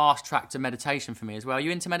fast track to meditation for me as well. Are you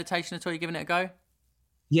into meditation at all? Are you giving it a go?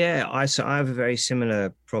 Yeah, I have a very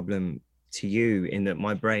similar problem to you, in that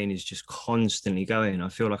my brain is just constantly going. I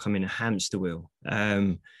feel like I'm in a hamster wheel.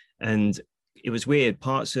 And it was weird.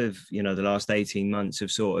 Parts of, the last 18 months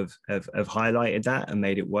have sort of have highlighted that and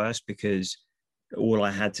made it worse, because all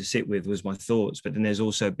I had to sit with was my thoughts. But then there's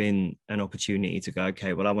also been an opportunity to go,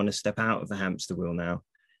 okay, well, I want to step out of the hamster wheel now,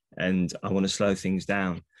 and I want to slow things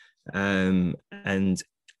down. And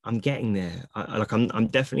I'm getting there. I'm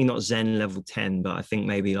definitely not Zen level 10, but I think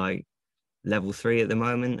maybe like level 3 at the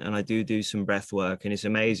moment. And I do some breath work, and it's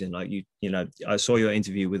amazing. Like, I saw your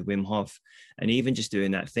interview with Wim Hof, and even just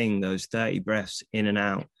doing that thing, those 30 breaths in and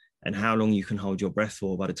out, and how long you can hold your breath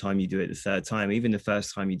for by the time you do it the 3rd time. Even the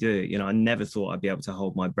first time you do it, I never thought I'd be able to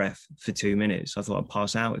hold my breath for 2 minutes. I thought I'd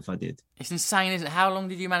pass out if I did. It's insane, isn't it? How long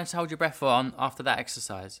did you manage to hold your breath for after that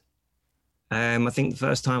exercise? I think the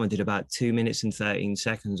first time I did about 2 minutes and 13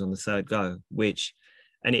 seconds on the 3rd go,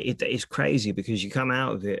 and it's crazy, because you come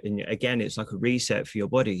out of it, and again, it's like a reset for your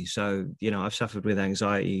body. So, I've suffered with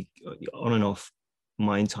anxiety on and off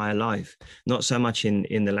my entire life, not so much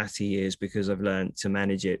in the latter years, because I've learned to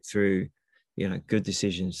manage it through, good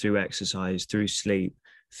decisions, through exercise, through sleep,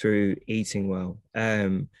 through eating well.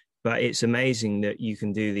 But it's amazing that you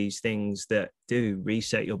can do these things that do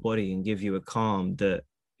reset your body and give you a calm that,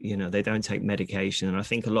 they don't take medication. And I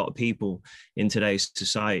think a lot of people in today's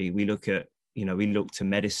society, we look to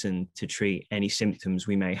medicine to treat any symptoms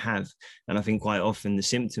we may have. And I think quite often the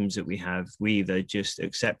symptoms that we have, we either just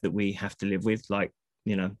accept that we have to live with, like,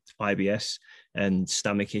 IBS and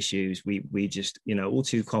stomach issues. We just, all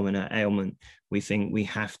too common ailment, we think we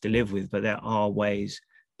have to live with. But there are ways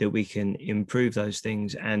that we can improve those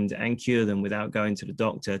things and cure them without going to the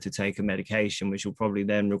doctor to take a medication, which will probably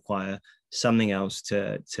then require something else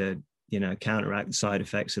to counteract the side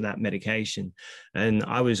effects of that medication. And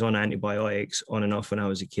I was on antibiotics on and off when I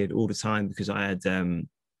was a kid all the time because I had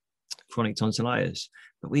chronic tonsillitis,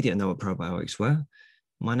 but we didn't know what probiotics were.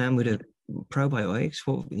 My nan would have probiotics.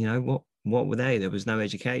 What were they? There was no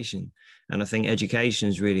education. And I think education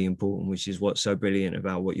is really important, which is what's so brilliant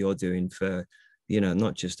about what you're doing for,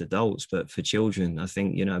 not just adults, but for children. I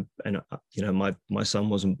think, my son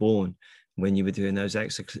wasn't born when you were doing those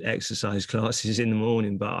exercise classes in the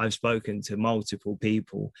morning, but I've spoken to multiple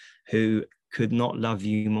people who could not love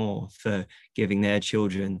you more for giving their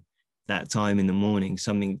children that time in the morning,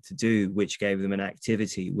 something to do, which gave them an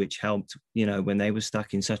activity, which helped, when they were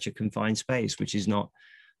stuck in such a confined space, which is not,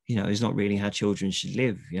 is not really how children should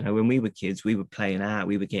live. When we were kids, we were playing out,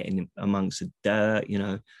 we were getting amongst the dirt,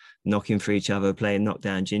 knocking for each other, playing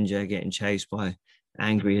knockdown ginger, getting chased by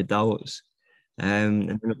angry adults.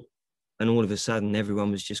 And all of a sudden,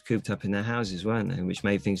 everyone was just cooped up in their houses, weren't they? Which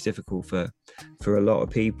made things difficult for a lot of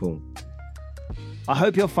people. I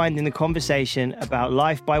hope you're finding the conversation about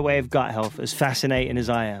life by way of gut health as fascinating as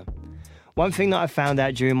I am. One thing that I found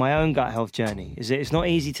out during my own gut health journey is that it's not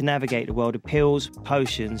easy to navigate the world of pills,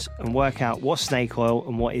 potions, and work out what's snake oil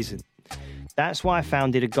and what isn't. That's why I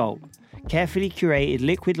founded A Gulp, carefully curated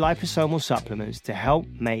liquid liposomal supplements to help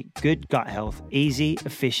make good gut health easy,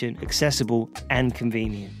 efficient, accessible, and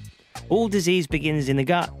convenient. All disease begins in the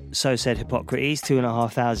gut, so said Hippocrates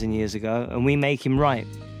 2,500 years ago, and we make him right.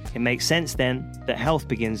 It makes sense then that health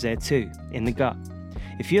begins there too, in the gut.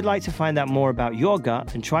 If you'd like to find out more about your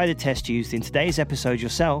gut and try the test used in today's episode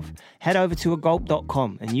yourself, head over to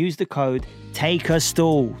agulp.com and use the code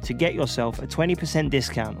TAKEASTOOL to get yourself a 20%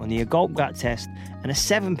 discount on the Agulp gut test and a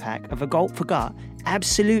 7-pack of Agulp for Gut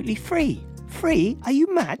absolutely free. Free? Are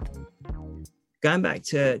you mad? Going back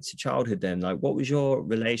to childhood then, like, what was your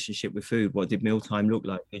relationship with food? What did mealtime look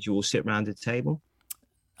like? Did you all sit around the table?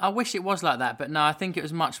 I wish it was like that, but no, I think it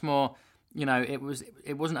was much more,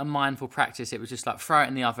 it wasn't a mindful practice. It was just like throw it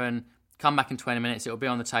in the oven, come back in 20 minutes, it'll be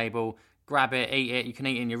on the table, grab it, eat it. You can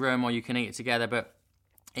eat it in your room or you can eat it together, but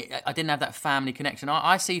I didn't have that family connection.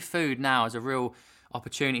 I see food now as a real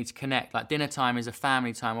opportunity to connect. Like dinner time is a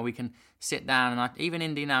family time where we can sit down, and even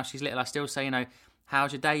Indy now, she's little, I still say,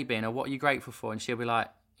 how's your day been, or what are you grateful for? And she'll be like,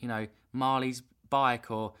 Marley's bike,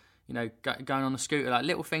 or going on the scooter, like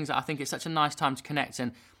little things that I think it's such a nice time to connect.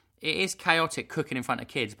 And it is chaotic cooking in front of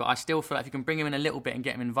kids, but I still feel like if you can bring them in a little bit and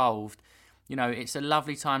get them involved, it's a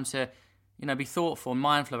lovely time to, be thoughtful and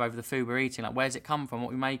mindful over the food we're eating. Like, where's it come from?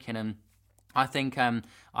 What we're making? And I think, no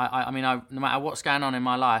matter what's going on in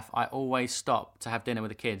my life, I always stop to have dinner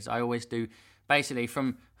with the kids. I always do. Basically,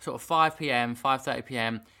 from sort of 5 p.m., 5:30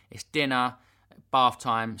 p.m., it's dinner, bath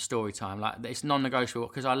time, story time. Like, it's non-negotiable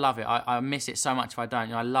because I love it. I miss it so much if I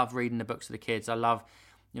don't. I love reading the books to the kids. I love,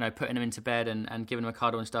 putting them into bed and giving them a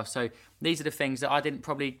cuddle and stuff. So these are the things that I didn't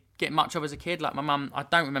probably get much of as a kid. Like my mum, I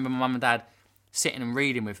don't remember my mum and dad sitting and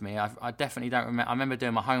reading with me. I definitely don't remember. I remember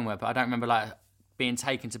doing my homework, but I don't remember like being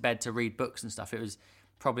taken to bed to read books and stuff. It was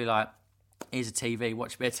probably like, here's a TV,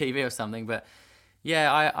 watch a bit of TV or something. But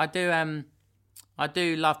yeah, I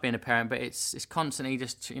do love being a parent, but it's constantly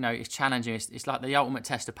just, it's challenging. It's like the ultimate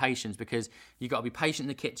test of patience, because you got to be patient in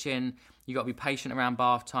the kitchen, you got to be patient around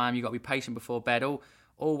bath time, you got to be patient before bed, all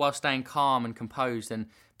while staying calm and composed. And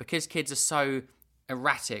because kids are so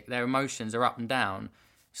erratic, their emotions are up and down,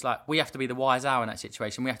 it's like we have to be the wise owl in that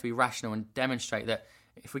situation. We have to be rational and demonstrate that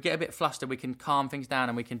if we get a bit flustered, we can calm things down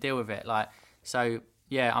and we can deal with it.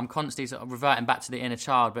 Yeah, I'm constantly sort of reverting back to the inner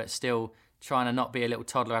child, but still trying to not be a little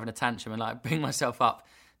toddler having a tantrum, and like bring myself up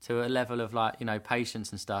to a level of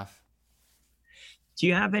patience and stuff. Do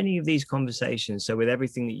you have any of these conversations? So with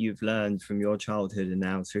everything that you've learned from your childhood and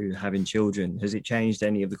now through having children, has it changed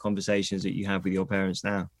any of the conversations that you have with your parents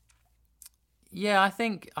now? Yeah, I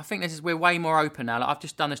think we're way more open now. Like, I've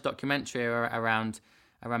just done this documentary around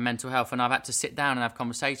mental health, and I've had to sit down and have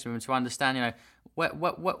conversations with them to understand,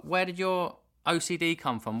 where did your OCD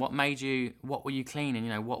come from? What were you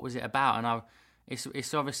cleaning? What was it about? And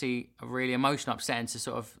it's obviously really emotional, upsetting to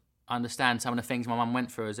sort of understand some of the things my mum went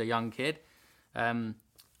through as a young kid.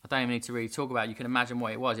 I don't even need to really talk about it. You can imagine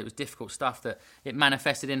what it was. It was difficult stuff that it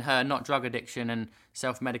manifested in her, not drug addiction and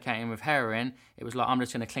self-medicating with heroin. It was like, I'm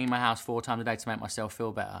just going to clean my house 4 times a day to make myself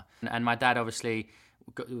feel better. And my dad obviously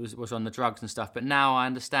was on the drugs and stuff. But now I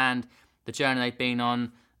understand the journey they've been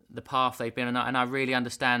on, the path they've been on, and I really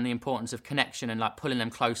understand the importance of connection and like pulling them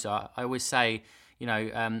closer. I always say,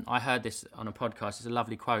 I heard this on a podcast. It's a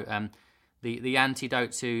lovely quote. The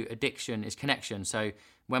antidote to addiction is connection. So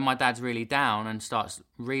when my dad's really down and starts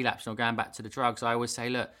relapsing or going back to the drugs, I always say,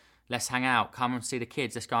 look, let's hang out, come and see the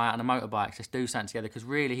kids, let's go out on the motorbikes, let's do something together, because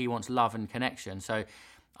really he wants love and connection. So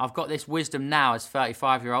I've got this wisdom now as a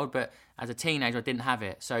 35-year-old, but as a teenager I didn't have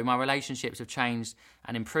it. So my relationships have changed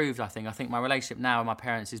and improved, I think. I think my relationship now with my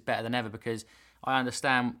parents is better than ever because I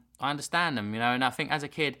understand them, and I think as a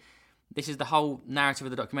kid, this is the whole narrative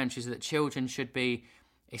of the documentary, is that children should be,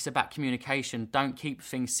 it's about communication. Don't keep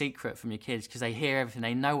things secret from your kids because they hear everything.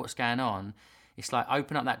 They know what's going on. It's like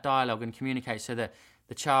open up that dialogue and communicate so that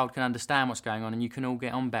the child can understand what's going on and you can all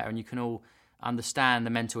get on better and you can all understand the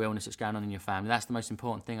mental illness that's going on in your family. That's the most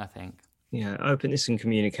important thing, I think. Yeah, openness and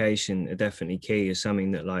communication are definitely key. Is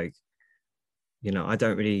something that, like, I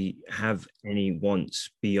don't really have any wants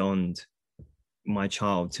beyond my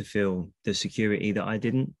child to feel the security that I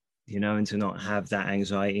didn't. And to not have that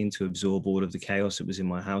anxiety and to absorb all of the chaos that was in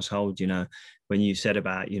my household. When you said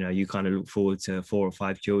about, you kind of look forward to 4 or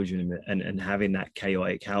 5 children and having that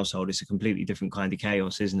chaotic household, it's a completely different kind of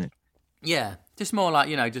chaos, isn't it? Yeah, just more like,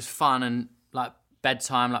 just fun and like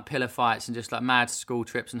bedtime, like pillow fights and just like mad school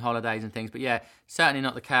trips and holidays and things. But yeah, certainly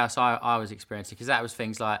not the chaos I was experiencing, because that was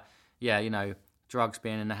things like, drugs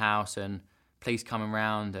being in the house and police coming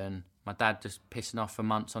round and my dad just pissing off for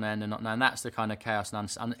months on end and not knowing. That's the kind of chaos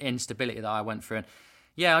and instability that I went through. And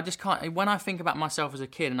yeah, I just can't. When I think about myself as a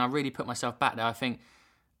kid and I really put myself back there, I think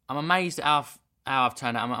I'm amazed at how I've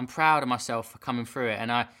turned out. I'm proud of myself for coming through it.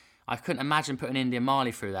 And I couldn't imagine putting Indy and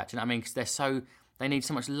Marley through that. Do you know what I mean? Because they need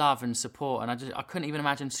so much love and support. And I couldn't even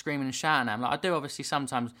imagine screaming and shouting at them. Like I do, obviously,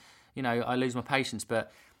 sometimes, I lose my patience,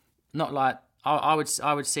 but not like I would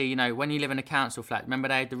see, when you live in a council flat, remember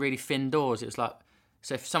they had the really thin doors? It was like,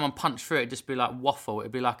 so if someone punched through it, it'd just be like waffle.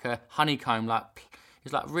 It'd be like a honeycomb,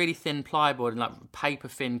 it's like really thin plyboard and like paper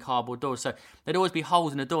thin cardboard doors. So there'd always be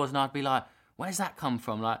holes in the doors and I'd be like, where's that come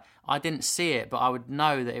from? Like I didn't see it, but I would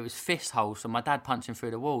know that it was fist holes from my dad punching through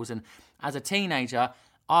the walls. And as a teenager,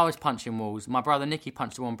 I was punching walls. My brother Nicky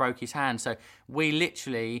punched the wall and broke his hand. So we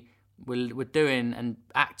literally were doing and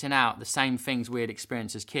acting out the same things we had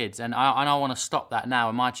experienced as kids. And I want to stop that now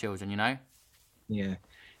with my children, Yeah.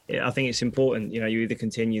 I think it's important, you either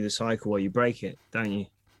continue the cycle or you break it, don't you?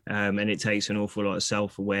 And it takes an awful lot of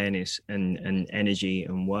self-awareness and energy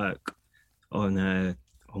and work on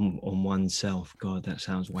oneself. God, that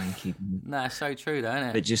sounds wanky. No, it's so true, though, isn't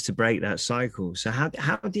it? But just to break that cycle. So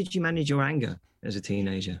how did you manage your anger as a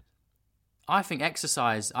teenager? I think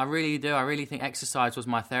exercise. I really do. I really think exercise was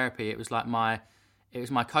my therapy. It was like my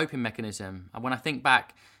coping mechanism. And when I think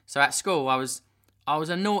back, so at school, I was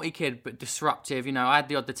a naughty kid, but disruptive. I had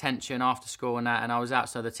the odd detention after school and that, and I was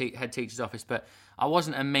outside the head teacher's office, but I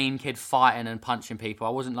wasn't a mean kid fighting and punching people.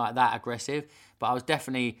 I wasn't like that aggressive, but I was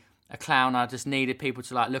definitely a clown. I just needed people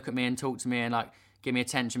to like look at me and talk to me and like give me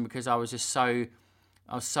attention because I was so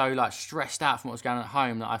like stressed out from what was going on at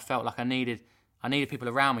home that I felt like I needed people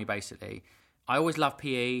around me, basically. I always loved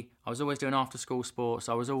PE. I was always doing after school sports.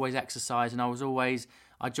 I was always exercising.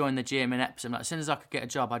 I joined the gym in Epsom. Like, as soon as I could get a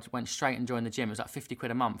job, I just went straight and joined the gym. It was like 50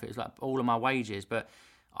 quid a month. It was like all of my wages. But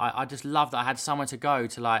I just loved that I had somewhere to go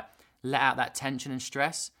to like let out that tension and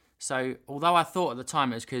stress. So although I thought at the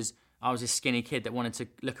time it was because I was this skinny kid that wanted to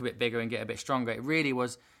look a bit bigger and get a bit stronger, it really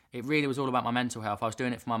was all about my mental health. I was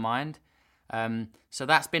doing it for my mind. So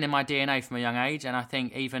that's been in my DNA from a young age. And I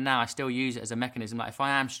think even now I still use it as a mechanism. Like if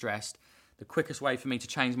I am stressed, the quickest way for me to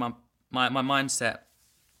change my mindset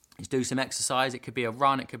is do some exercise. It could be a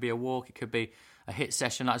run, it could be a walk, it could be a HIIT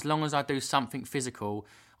session. Like as long as I do something physical,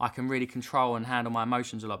 I can really control and handle my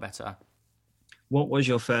emotions a lot better. What was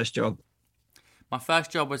your first job? My first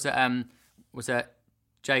job was at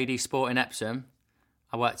JD Sport in Epsom.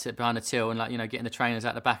 I worked behind the till and getting the trainers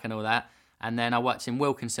out the back and all that. And then I worked in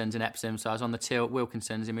Wilkinson's in Epsom, so I was on the till at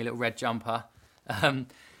Wilkinson's in my little red jumper. On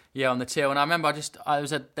the till. And I remember there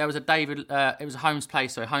was a David, it was a Holmes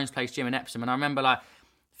Place gym in Epsom. And I remember like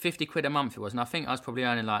 50 quid a month it was. And I think I was probably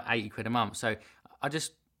earning like 80 quid a month. So I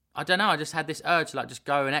just had this urge to like just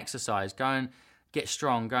go and exercise, go and get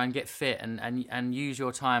strong, go and get fit and use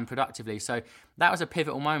your time productively. So that was a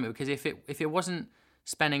pivotal moment because if it wasn't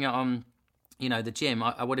spending it on, the gym,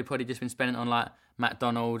 I would have probably just been spending it on like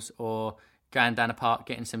McDonald's or going down the park,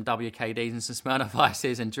 getting some WKDs and some Smirnoff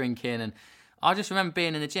Ices and drinking. And I just remember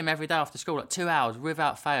being in the gym every day after school, like 2 hours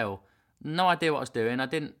without fail. No idea what I was doing. I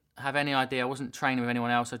didn't have any idea. I wasn't training with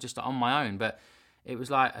anyone else. I was just on my own. But it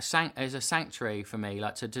was like a sanctuary for me,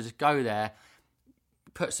 like to just go there,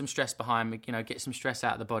 put some stress behind me, get some stress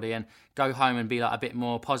out of the body, and go home and be like a bit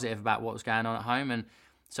more positive about what was going on at home. And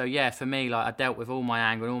so, yeah, for me, like I dealt with all my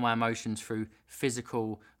anger and all my emotions through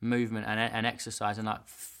physical movement and exercise, and like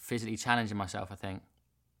physically challenging myself, I think.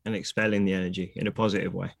 And expelling the energy in a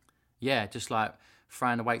positive way. Yeah, just like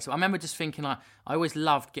throwing the weights. I remember just thinking, like, I always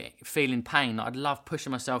loved feeling pain. Like, I'd love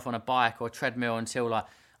pushing myself on a bike or a treadmill until like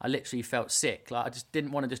I literally felt sick. Like, I just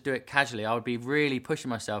didn't want to just do it casually. I would be really pushing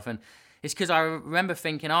myself. And it's because I remember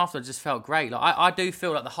thinking after, I just felt great. Like, I do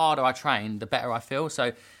feel like the harder I train, the better I feel.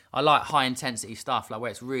 So I like high intensity stuff, like where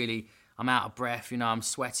it's really, I'm out of breath, I'm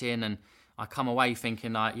sweating, and I come away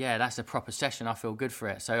thinking like, yeah, that's a proper session. I feel good for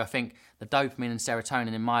it. So I think the dopamine and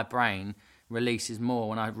serotonin in my brain releases more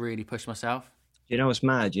when I really push myself. You know what's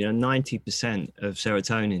mad? 90% of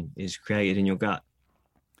serotonin is created in your gut.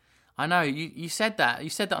 I know you said that. You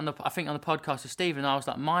said that on the podcast with Steve, and I was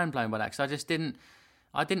like mind blown by that, because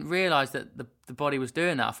I didn't realize that the body was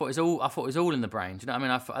doing that. I thought it was all in the brain. Do you know what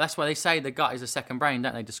I mean? That's why they say the gut is a second brain,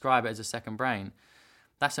 don't they? Describe it as a second brain.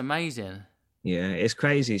 That's amazing. Yeah, it's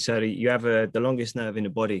crazy. So you have the longest nerve in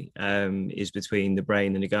the body is between the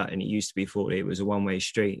brain and the gut, and it used to be thought it was a one-way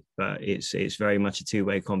street, but it's very much a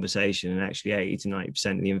two-way conversation. And actually, 80 to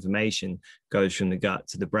 90% of the information goes from the gut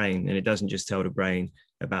to the brain, and it doesn't just tell the brain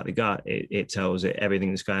about the gut; it tells it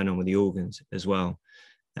everything that's going on with the organs as well.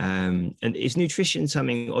 And is nutrition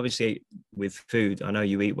something? Obviously, with food, I know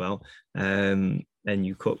you eat well, and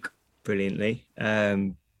you cook brilliantly.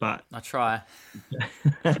 But I try.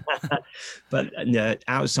 But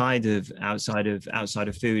outside of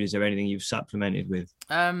food, is there anything you've supplemented with?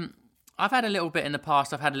 I've had a little bit in the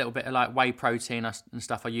past. I've had a little bit of like whey protein and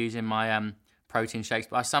stuff I use in my protein shakes,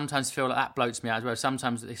 but I sometimes feel like that bloats me out as well.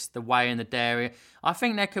 Sometimes it's the whey and the dairy. I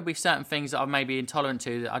think there could be certain things that I'm maybe intolerant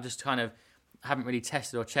to that I just kind of haven't really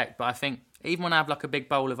tested or checked. But I think even when I have like a big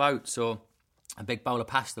bowl of oats or a big bowl of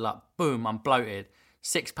pasta, like boom, I'm bloated.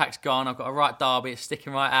 6-pack's gone, I've got a right derby, it's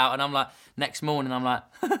sticking right out, and I'm like, next morning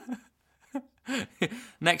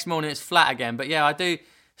it's flat again. But yeah, I do,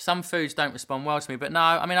 some foods don't respond well to me, but no,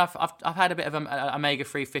 I mean, I've had a bit of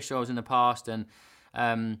omega-3 fish oils in the past, and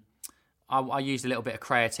I used a little bit of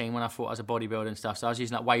creatine when I thought I was a bodybuilder and stuff, so I was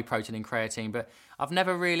using like whey protein and creatine, but I've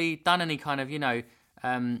never really done any kind of,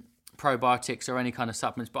 probiotics or any kind of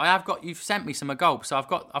supplements. But you've sent me some Agulp, so I've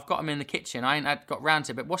got them in the kitchen. I ain't got round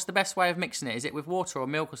to it. But what's the best way of mixing it? Is it with water or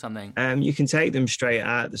milk or something? You can take them straight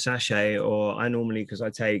out the sachet, or I normally, because I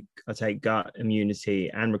take gut immunity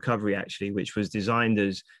and recovery actually, which was designed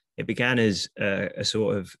as, it began as a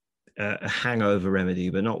sort of a hangover remedy,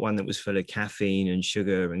 but not one that was full of caffeine and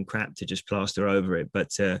sugar and crap to just plaster over it, but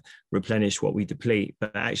to replenish what we deplete.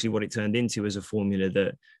 But actually what it turned into is a formula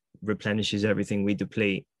that replenishes everything we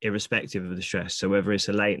deplete irrespective of the stress. So whether it's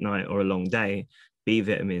a late night or a long day, B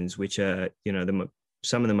vitamins, which are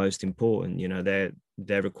some of the most important,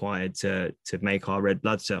 they're required to make our red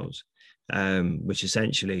blood cells, which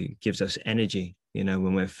essentially gives us energy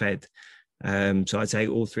when we're fed. So I take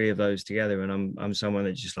all three of those together, and I'm someone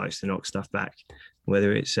that just likes to knock stuff back,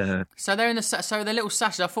 whether it's So they're in the little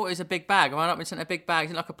sachet. I thought it was a big bag. Am I not been sent a big bag?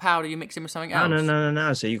 Is it like a powder you mix in with something else?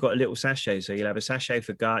 No. So you've got a little sachet. So you'll have a sachet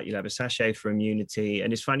for gut, you'll have a sachet for immunity.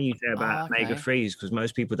 And it's funny you say about omega-3s, because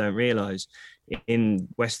most people don't realize in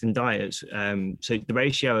Western diets, so the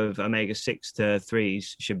ratio of omega-6 to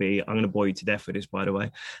 3s should be, I'm going to bore you to death with this, by the way,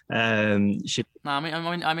 I'm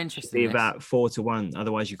interested. Be about 4 to 1.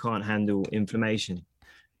 Otherwise you can't handle inflammation.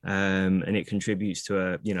 And it contributes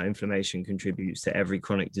to inflammation contributes to every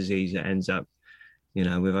chronic disease that ends up,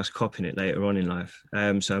 with us copping it later on in life.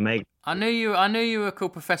 So omega. I knew you were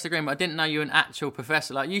called Professor Green, but I didn't know you were an actual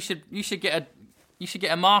professor. Like you should get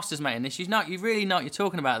a master's, mate, in this. You really know what you're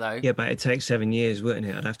talking about, though. Yeah, but it takes 7 years, wouldn't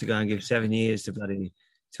it? I'd have to go and give 7 years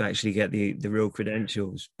to actually get the real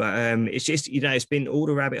credentials. But it's just, it's been all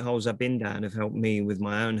the rabbit holes I've been down have helped me with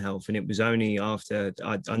my own health. And it was only after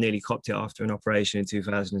I nearly copped it after an operation in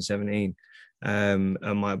 2017. And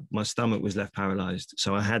my stomach was left paralyzed.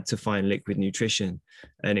 So I had to find liquid nutrition,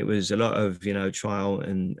 and it was a lot of, trial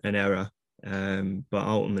and error. But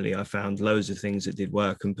ultimately I found loads of things that did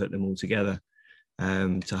work and put them all together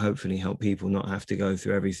to hopefully help people not have to go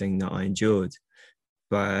through everything that I endured.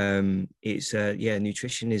 But it's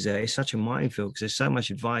nutrition is it's such a minefield, because there's so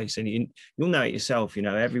much advice, and you'll know it yourself.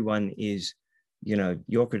 Everyone is,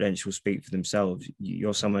 your credentials speak for themselves.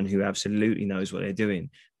 You're someone who absolutely knows what they're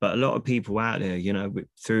doing. But a lot of people out there,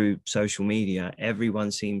 through social media,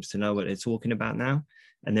 everyone seems to know what they're talking about now,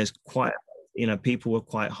 and there's quite people were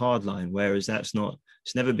quite hardline, whereas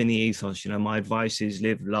it's never been the ethos. My advice is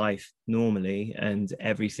live life normally and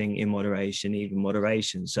everything in moderation, even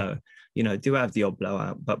moderation. So, do have the odd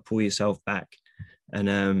blowout, but pull yourself back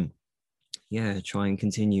and try and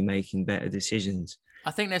continue making better decisions.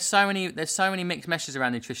 I think there's so many mixed messages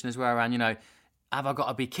around nutrition as well. Around, have I got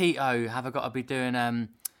to be keto? Have I got to be doing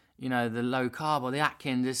the low carb or the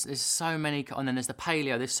Atkins? There's so many, and then there's the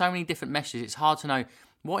paleo. There's so many different messages. It's hard to know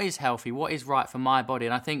what is healthy, what is right for my body,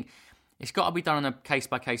 and I think it's got to be done on a case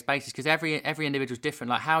by case basis because every individual is different.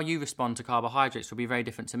 Like how you respond to carbohydrates will be very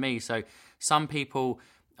different to me. So some people,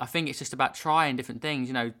 I think it's just about trying different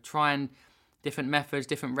things. Trying different methods,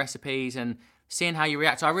 different recipes, and seeing how you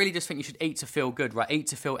react. So I really just think you should eat to feel good, right? Eat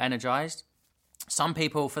to feel energized. For some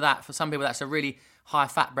people, that's a really high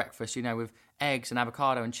fat breakfast, with eggs and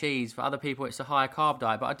avocado and cheese. For other people, it's a higher carb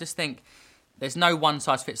diet. But I just think there's no one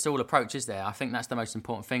size fits all approach, is there? I think that's the most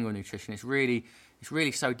important thing with nutrition. It's really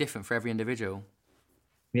so different for every individual.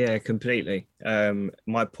 Yeah, completely.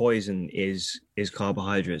 My poison is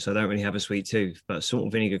carbohydrates. I don't really have a sweet tooth, but salt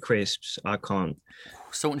and vinegar crisps, I can't.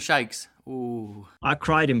 Salt and shakes. Ooh. I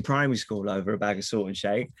cried in primary school over a bag of salt and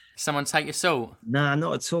shake. Someone take your salt? Nah,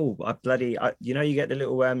 not at all. You get the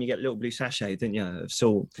little blue sachet, didn't you, of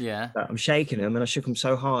salt? Yeah. But I'm shaking them, and I shook them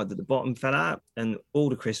so hard that the bottom fell out, and all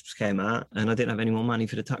the crisps came out, and I didn't have any more money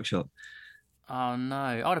for the tuck shop. Oh no!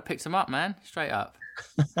 I would have picked them up, man. Straight up.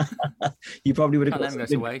 You probably would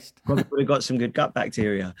have got some good gut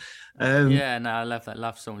bacteria. Yeah, no, I love that.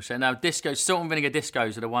 Love salt and shake. Now, salt and vinegar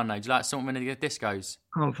discos are the one though. Do you like salt and vinegar discos?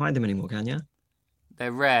 Can't find them anymore, can you?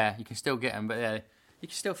 They're rare. You can still get them, but yeah, you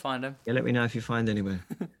can still find them. Yeah, let me know if you find anywhere.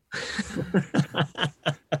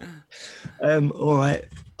 All right,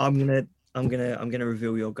 I'm gonna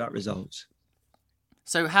reveal your gut results.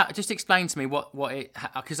 So, just explain to me what it,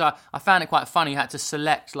 because I found it quite funny. You had to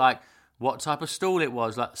select like what type of stool it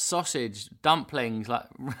was, like sausage, dumplings, like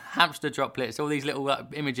hamster droplets, all these little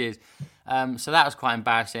images. So that was quite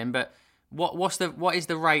embarrassing. But what is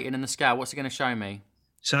the rating and the scale? What's it going to show me?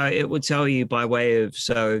 So it will tell you by way of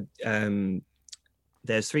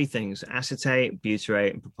there's three things: acetate,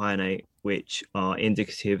 butyrate, and propionate, which are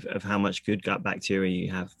indicative of how much good gut bacteria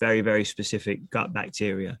you have. Very, very specific gut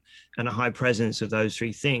bacteria, and a high presence of those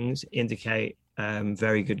three things indicate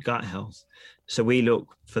very good gut health. So we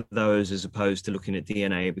look for those as opposed to looking at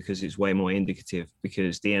DNA because it's way more indicative,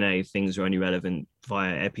 because DNA things are only relevant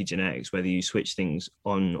via epigenetics, whether you switch things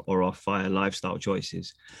on or off via lifestyle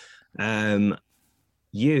choices.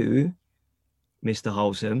 You, Mr.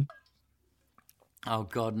 Wholesome. Oh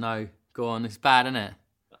God, no. Go on. It's bad, isn't it?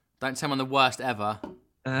 Don't tell me I'm the worst ever.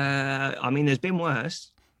 There's been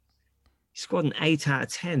worse. He scored an 8 out of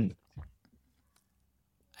 10.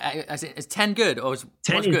 Is 10 good or is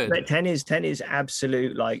 10 good? 10 is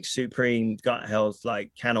absolute, like, supreme gut health,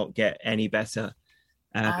 like, cannot get any better.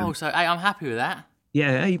 So 8, I'm happy with that.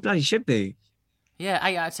 Yeah, you bloody should be. Yeah,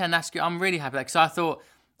 8 out of 10, that's good. I'm really happy with that because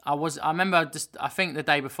I think the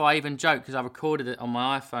day before I even joked because I recorded it on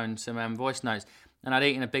my iPhone, some voice notes, and I'd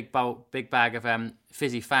eaten a big bag of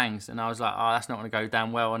fizzy fangs, and I was like, oh, that's not going to go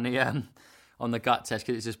down well on the gut test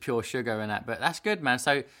because it's just pure sugar in that. But that's good, man.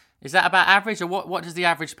 So is that about average, or what does the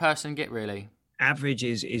average person get really? Average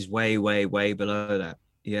is way, way, way below that.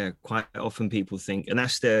 Yeah, quite often people think, and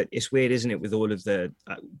it's weird, isn't it, with all of the,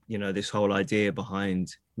 this whole idea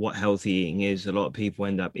behind what healthy eating is. A lot of people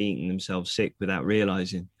end up eating themselves sick without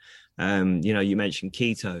realizing. You mentioned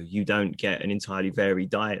keto. You don't get an entirely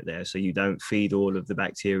varied diet there, so you don't feed all of the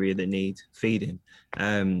bacteria that need feeding.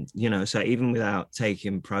 So even without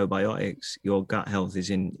taking probiotics, your gut health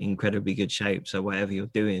is in incredibly good shape. So whatever you're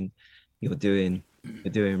doing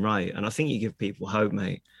right. And I think you give people hope,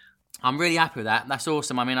 mate. I'm really happy with that. That's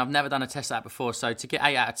awesome. I mean, I've never done a test like that before, so to get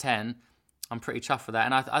 8 out of 10, I'm pretty chuffed with that.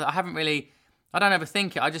 And I haven't really, I don't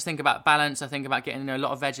overthink it. I just think about balance. I think about getting a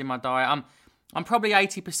lot of veg in my diet. I'm probably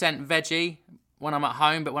 80% veggie when I'm at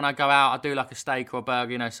home, but when I go out, I do like a steak or a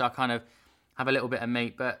burger, so I kind of have a little bit of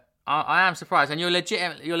meat. But I am surprised. And you're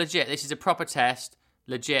legit. This is a proper test,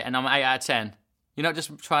 legit, and I'm 8 out of 10. You're not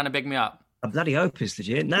just trying to big me up. I bloody hope it's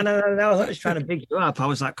legit. No. I was just trying to big you up. I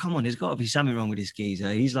was like, come on, there's got to be something wrong with this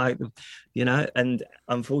geezer. He's like, and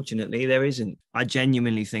unfortunately there isn't. I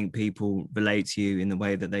genuinely think people relate to you in the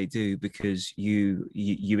way that they do because you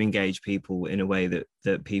engage people in a way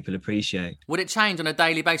that people appreciate. Would it change on a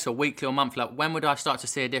daily basis or weekly or monthly? Like, when would I start to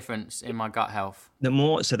see a difference in my gut health?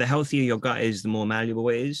 The healthier your gut is, the more malleable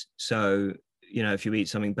it is. So, if you eat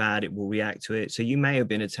something bad, it will react to it. So you may have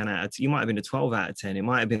been a 10 out of 10. You might have been a 12 out of 10. It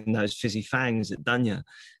might have been those fizzy fangs that done you.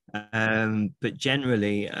 But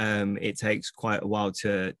generally, it takes quite a while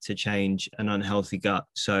to change an unhealthy gut.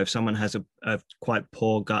 So if someone has a quite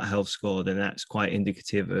poor gut health score, then that's quite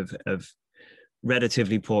indicative of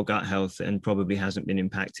relatively poor gut health and probably hasn't been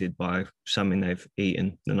impacted by something they've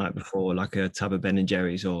eaten the night before, like a tub of Ben &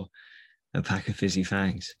 Jerry's or a pack of Fizzy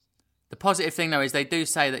Fangs. The positive thing, though, is they do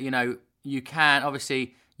say that, you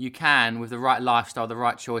can, with the right lifestyle, the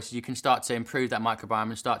right choices, you can start to improve that microbiome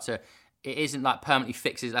and it isn't like permanently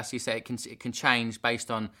fixes, as you say, it can change based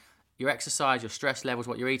on your exercise, your stress levels,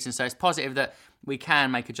 what you're eating. So it's positive that we can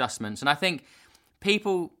make adjustments. And I think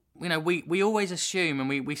people, we always assume and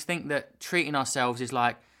we think that treating ourselves is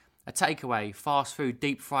like a takeaway, fast food,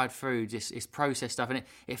 deep fried foods, it's processed stuff, and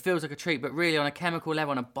it feels like a treat, but really on a chemical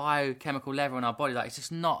level, on a biochemical level in our body, like it's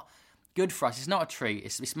just not good for us. It's not a treat.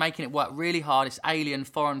 It's making it work really hard. It's alien,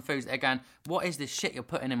 foreign foods that are going, what is this shit you're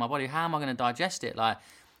putting in my body? How am I going to digest it?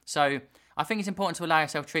 So I think it's important to allow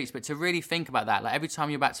yourself treats, but to really think about that. Like every time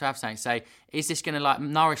you're about to have something, say, is this going to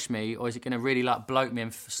nourish me, or is it going to really bloat me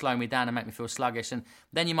and slow me down and make me feel sluggish? And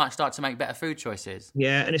then you might start to make better food choices.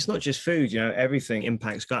 Yeah, and it's not just food. Everything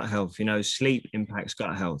impacts gut health. Sleep impacts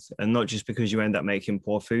gut health, and not just because you end up making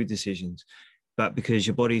poor food decisions, but because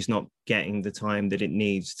your body's not getting the time that it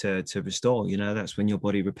needs to restore. That's when your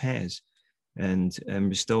body repairs and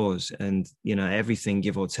restores, and everything,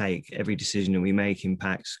 give or take, every decision that we make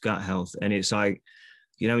impacts gut health. And it's like,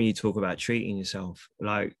 when you talk about treating yourself,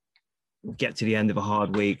 like get to the end of a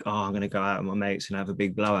hard week, I'm going to go out with my mates and have a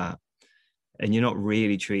big blowout, and you're not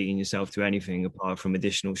really treating yourself to anything apart from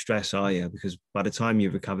additional stress, are you? Because by the time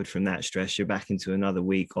you've recovered from that stress, you're back into another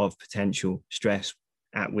week of potential stress,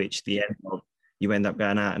 at which you end up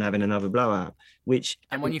going out and having another blowout.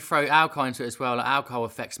 And when you throw alcohol into it as well, like alcohol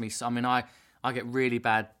affects me. So, I get really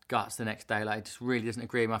bad guts the next day. Like it just really doesn't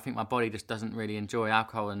agree with me. I think my body just doesn't really enjoy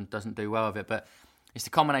alcohol and doesn't do well with it. But it's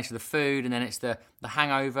the combination of the food, and then it's the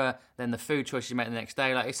hangover, then the food choices you make the next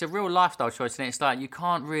day. Like it's a real lifestyle choice, and it's like you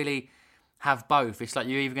can't really have both. It's like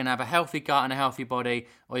you're either going to have a healthy gut and a healthy body,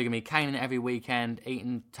 or you're going to be caning it every weekend,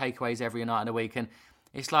 eating takeaways every night of the week. And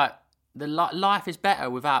it's like life is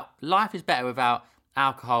better without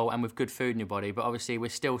alcohol and with good food in your body. But obviously we're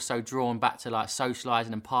still so drawn back to like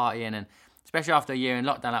socialising and partying, and especially after a year in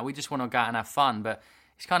lockdown, like we just want to go out and have fun. But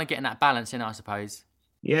it's kind of getting that balance in, I suppose.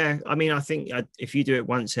 Yeah, I think if you do it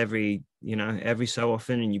once every so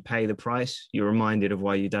often and you pay the price, you're reminded of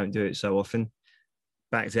why you don't do it so often.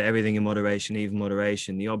 Back to everything in moderation, even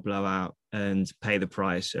moderation, the odd blowout, and pay the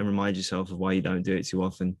price and remind yourself of why you don't do it too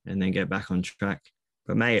often, and then get back on track.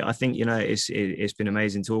 But mate, I think, it's been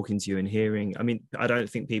amazing talking to you and hearing. I don't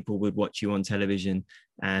think people would watch you on television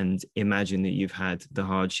and imagine that you've had the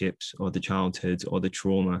hardships or the childhood or the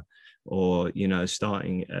trauma, or,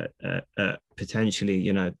 starting at potentially,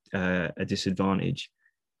 a disadvantage,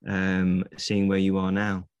 seeing where you are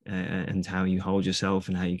now, and how you hold yourself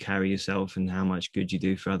and how you carry yourself and how much good you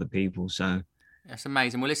do for other people. So that's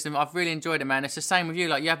amazing. Well, listen, I've really enjoyed it, man. It's the same with you.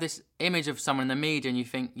 Like, you have this image of someone in the media and you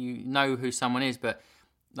think you know who someone is, but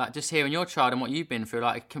like just hearing your child and what you've been through,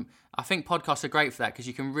 like I think podcasts are great for that, because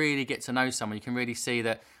you can really get to know someone. You can really see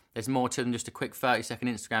that there's more to them just a quick 30-second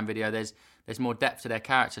Instagram video. There's more depth to their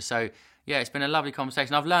character. So yeah, it's been a lovely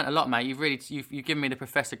conversation. I've learned a lot, mate. You've given me the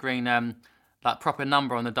Professor Green like proper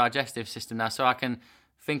number on the digestive system now, so I can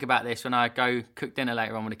think about this when I go cook dinner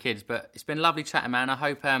later on with the kids. But it's been lovely chatting, man. I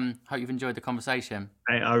hope you've enjoyed the conversation.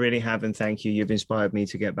 I really have, and thank you. You've inspired me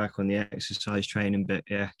to get back on the exercise training, but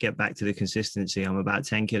yeah, get back to the consistency. I'm about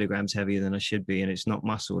 10 kilograms heavier than I should be, and it's not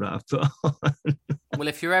muscle that I've put on. Well,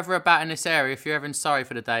 if you're ever about in this area, if you're ever in Surrey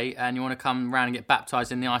for the day and you want to come around and get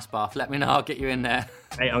baptised in the ice bath, let me know. I'll get you in there.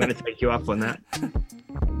 Hey, I'm going to take you up on that.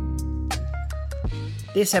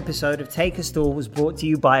 This episode of Take a Stool was brought to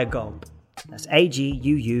you by a Gulp. That's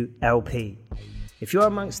AGUULP. If you're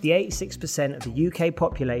amongst the 86% of the UK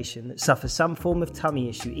population that suffer some form of tummy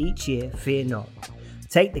issue each year, fear not.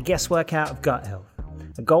 Take the guesswork out of gut health.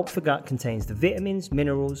 A Gulp for Gut contains the vitamins,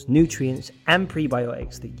 minerals, nutrients and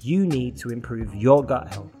prebiotics that you need to improve your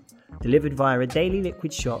gut health. Delivered via a daily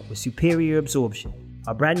liquid shot with superior absorption.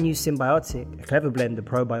 Our brand new Symbiotic, a clever blend of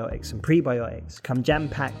probiotics and prebiotics, come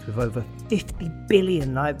jam-packed with over 50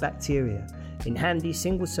 billion live bacteria in handy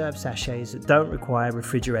single-serve sachets that don't require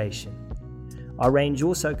refrigeration. Our range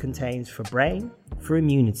also contains for brain, for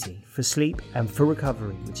immunity, for sleep and for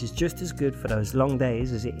recovery, which is just as good for those long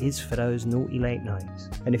days as it is for those naughty late nights.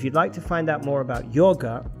 And if you'd like to find out more about your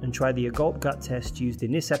gut and try the Agulp gut test used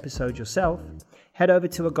in this episode yourself, head over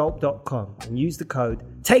to agulp.com and use the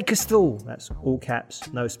code TAKEASTOOL, that's all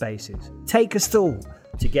caps, no spaces, TAKEASTOOL,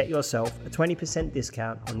 to get yourself a 20%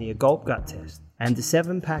 discount on the Agulp gut test. and a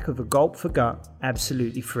 7-pack of A Gulp for Gut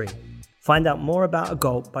absolutely free. Find out more about A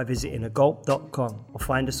Gulp by visiting agulp.com or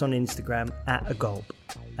find us on Instagram at A Gulp.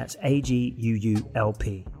 That's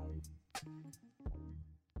AGUULP.